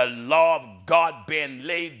comes the law of God being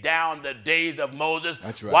laid down the days of Moses.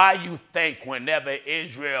 That's right. Why you think whenever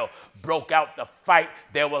Israel broke out the fight,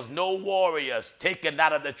 there was no warriors taken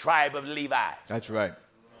out of the tribe of Levi? That's right.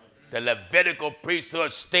 The Levitical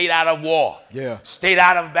priesthood stayed out of war. Yeah. Stayed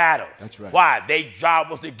out of battles. That's right. Why? Their job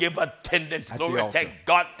was to give attendance, At glory, the altar. take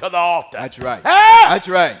God to the altar. That's right. Ah! That's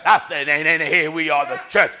right. That's the, and here we are, the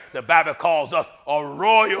church. The Bible calls us a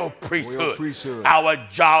royal priesthood. Royal priesthood. Our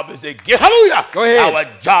job is to give, hallelujah. Go ahead. Our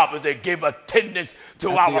job is to give attendance to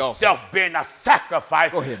At the ourselves being a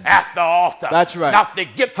sacrifice Go ahead. at the altar. That's right. Not to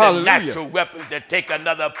get the Hallelujah. natural weapons to take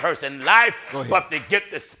another person's life, Go ahead. but to get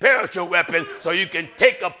the spiritual weapons so you can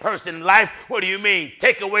take a person's life. What do you mean?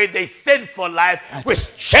 Take away their sinful life,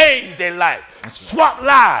 which change their life. Swap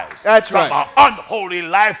lives That's from right. an unholy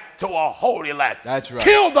life to a holy life. That's right.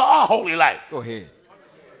 Kill the unholy life. Go ahead.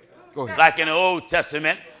 Go ahead. Like in the Old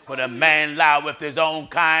Testament, when a man lied with his own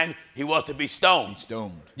kind, he was to be stoned. He's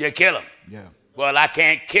stoned. You kill him. Yeah. Well, I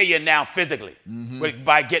can't kill you now physically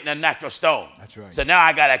by getting a natural stone. That's right. So now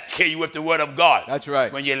I got to kill you with the word of God. That's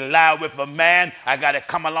right. When you lie with a man, I got to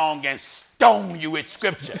come along and stone you with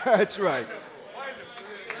scripture. That's right.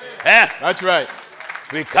 Huh? That's right.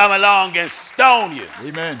 We come along and stone you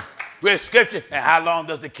Amen. with scripture. And how long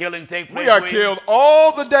does the killing take place? We are William? killed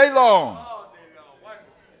all the day long.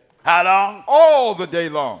 How long? All the day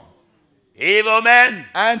long. Evil men.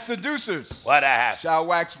 And seducers What happened? shall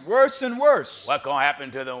wax worse and worse, What gonna happen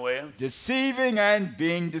to them, William? deceiving and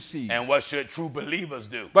being deceived. And what should true believers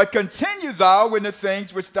do? But continue thou in the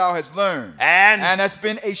things which thou hast learned, And hast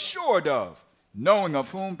been assured of, knowing of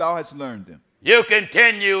whom thou hast learned them. you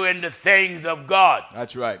continue in the things of God,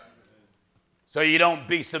 That's right. so you don't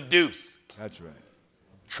be seduced, That's right.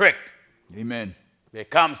 tricked, Amen.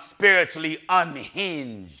 become spiritually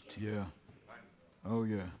unhinged. Yeah. Oh,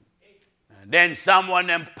 yeah. And then someone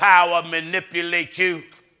in power manipulate you.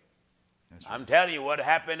 That's right. I'm telling you what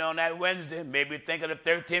happened on that Wednesday. Maybe think of the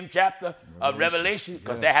 13th chapter of Revelation,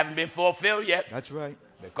 because they haven't been fulfilled yet. That's right.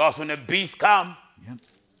 Because when the beast come, Yep.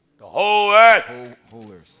 the whole earth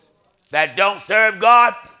Whole earth. that don't serve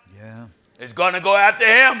God Yeah. is going to go after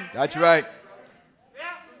him. That's right.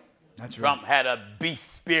 That's right. Trump had a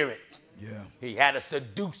beast spirit. Yeah. He had a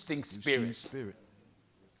seducing spirit. Spirit.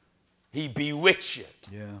 He bewitched you.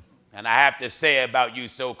 Yeah. And I have to say about you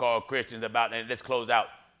so-called Christians about, and let's close out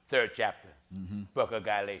 3rd chapter, book of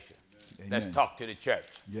Galatians. Let's Amen. talk to the church.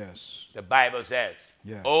 Yes. The Bible says,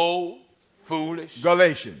 Yeah. oh, foolish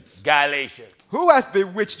Galatians. Galatians, Who hath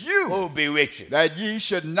bewitched you who bewitched you? that ye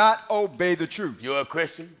should not obey the truth? You're a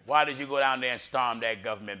Christian? Why did you go down there and storm that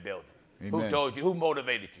government building? Who Amen. told you? Who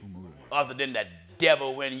motivated you? Other than the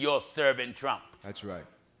devil when you're serving Trump. That's right.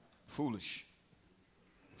 Foolish.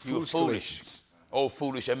 You foolish. Galatians. Oh,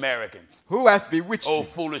 foolish American. Who hath bewitched Oh, you?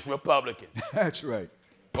 foolish Republican. That's right.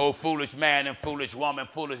 Oh, foolish man and foolish woman,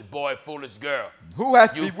 foolish boy, foolish girl. Who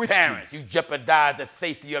hath You bewitched parents, you jeopardize the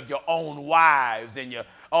safety of your own wives and your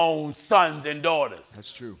own sons and daughters. you?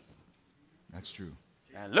 That's true. That's true.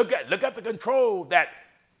 And look at the control that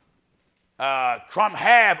Trump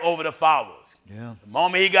have over the followers. Yeah. The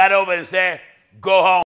moment he got over and said, go home.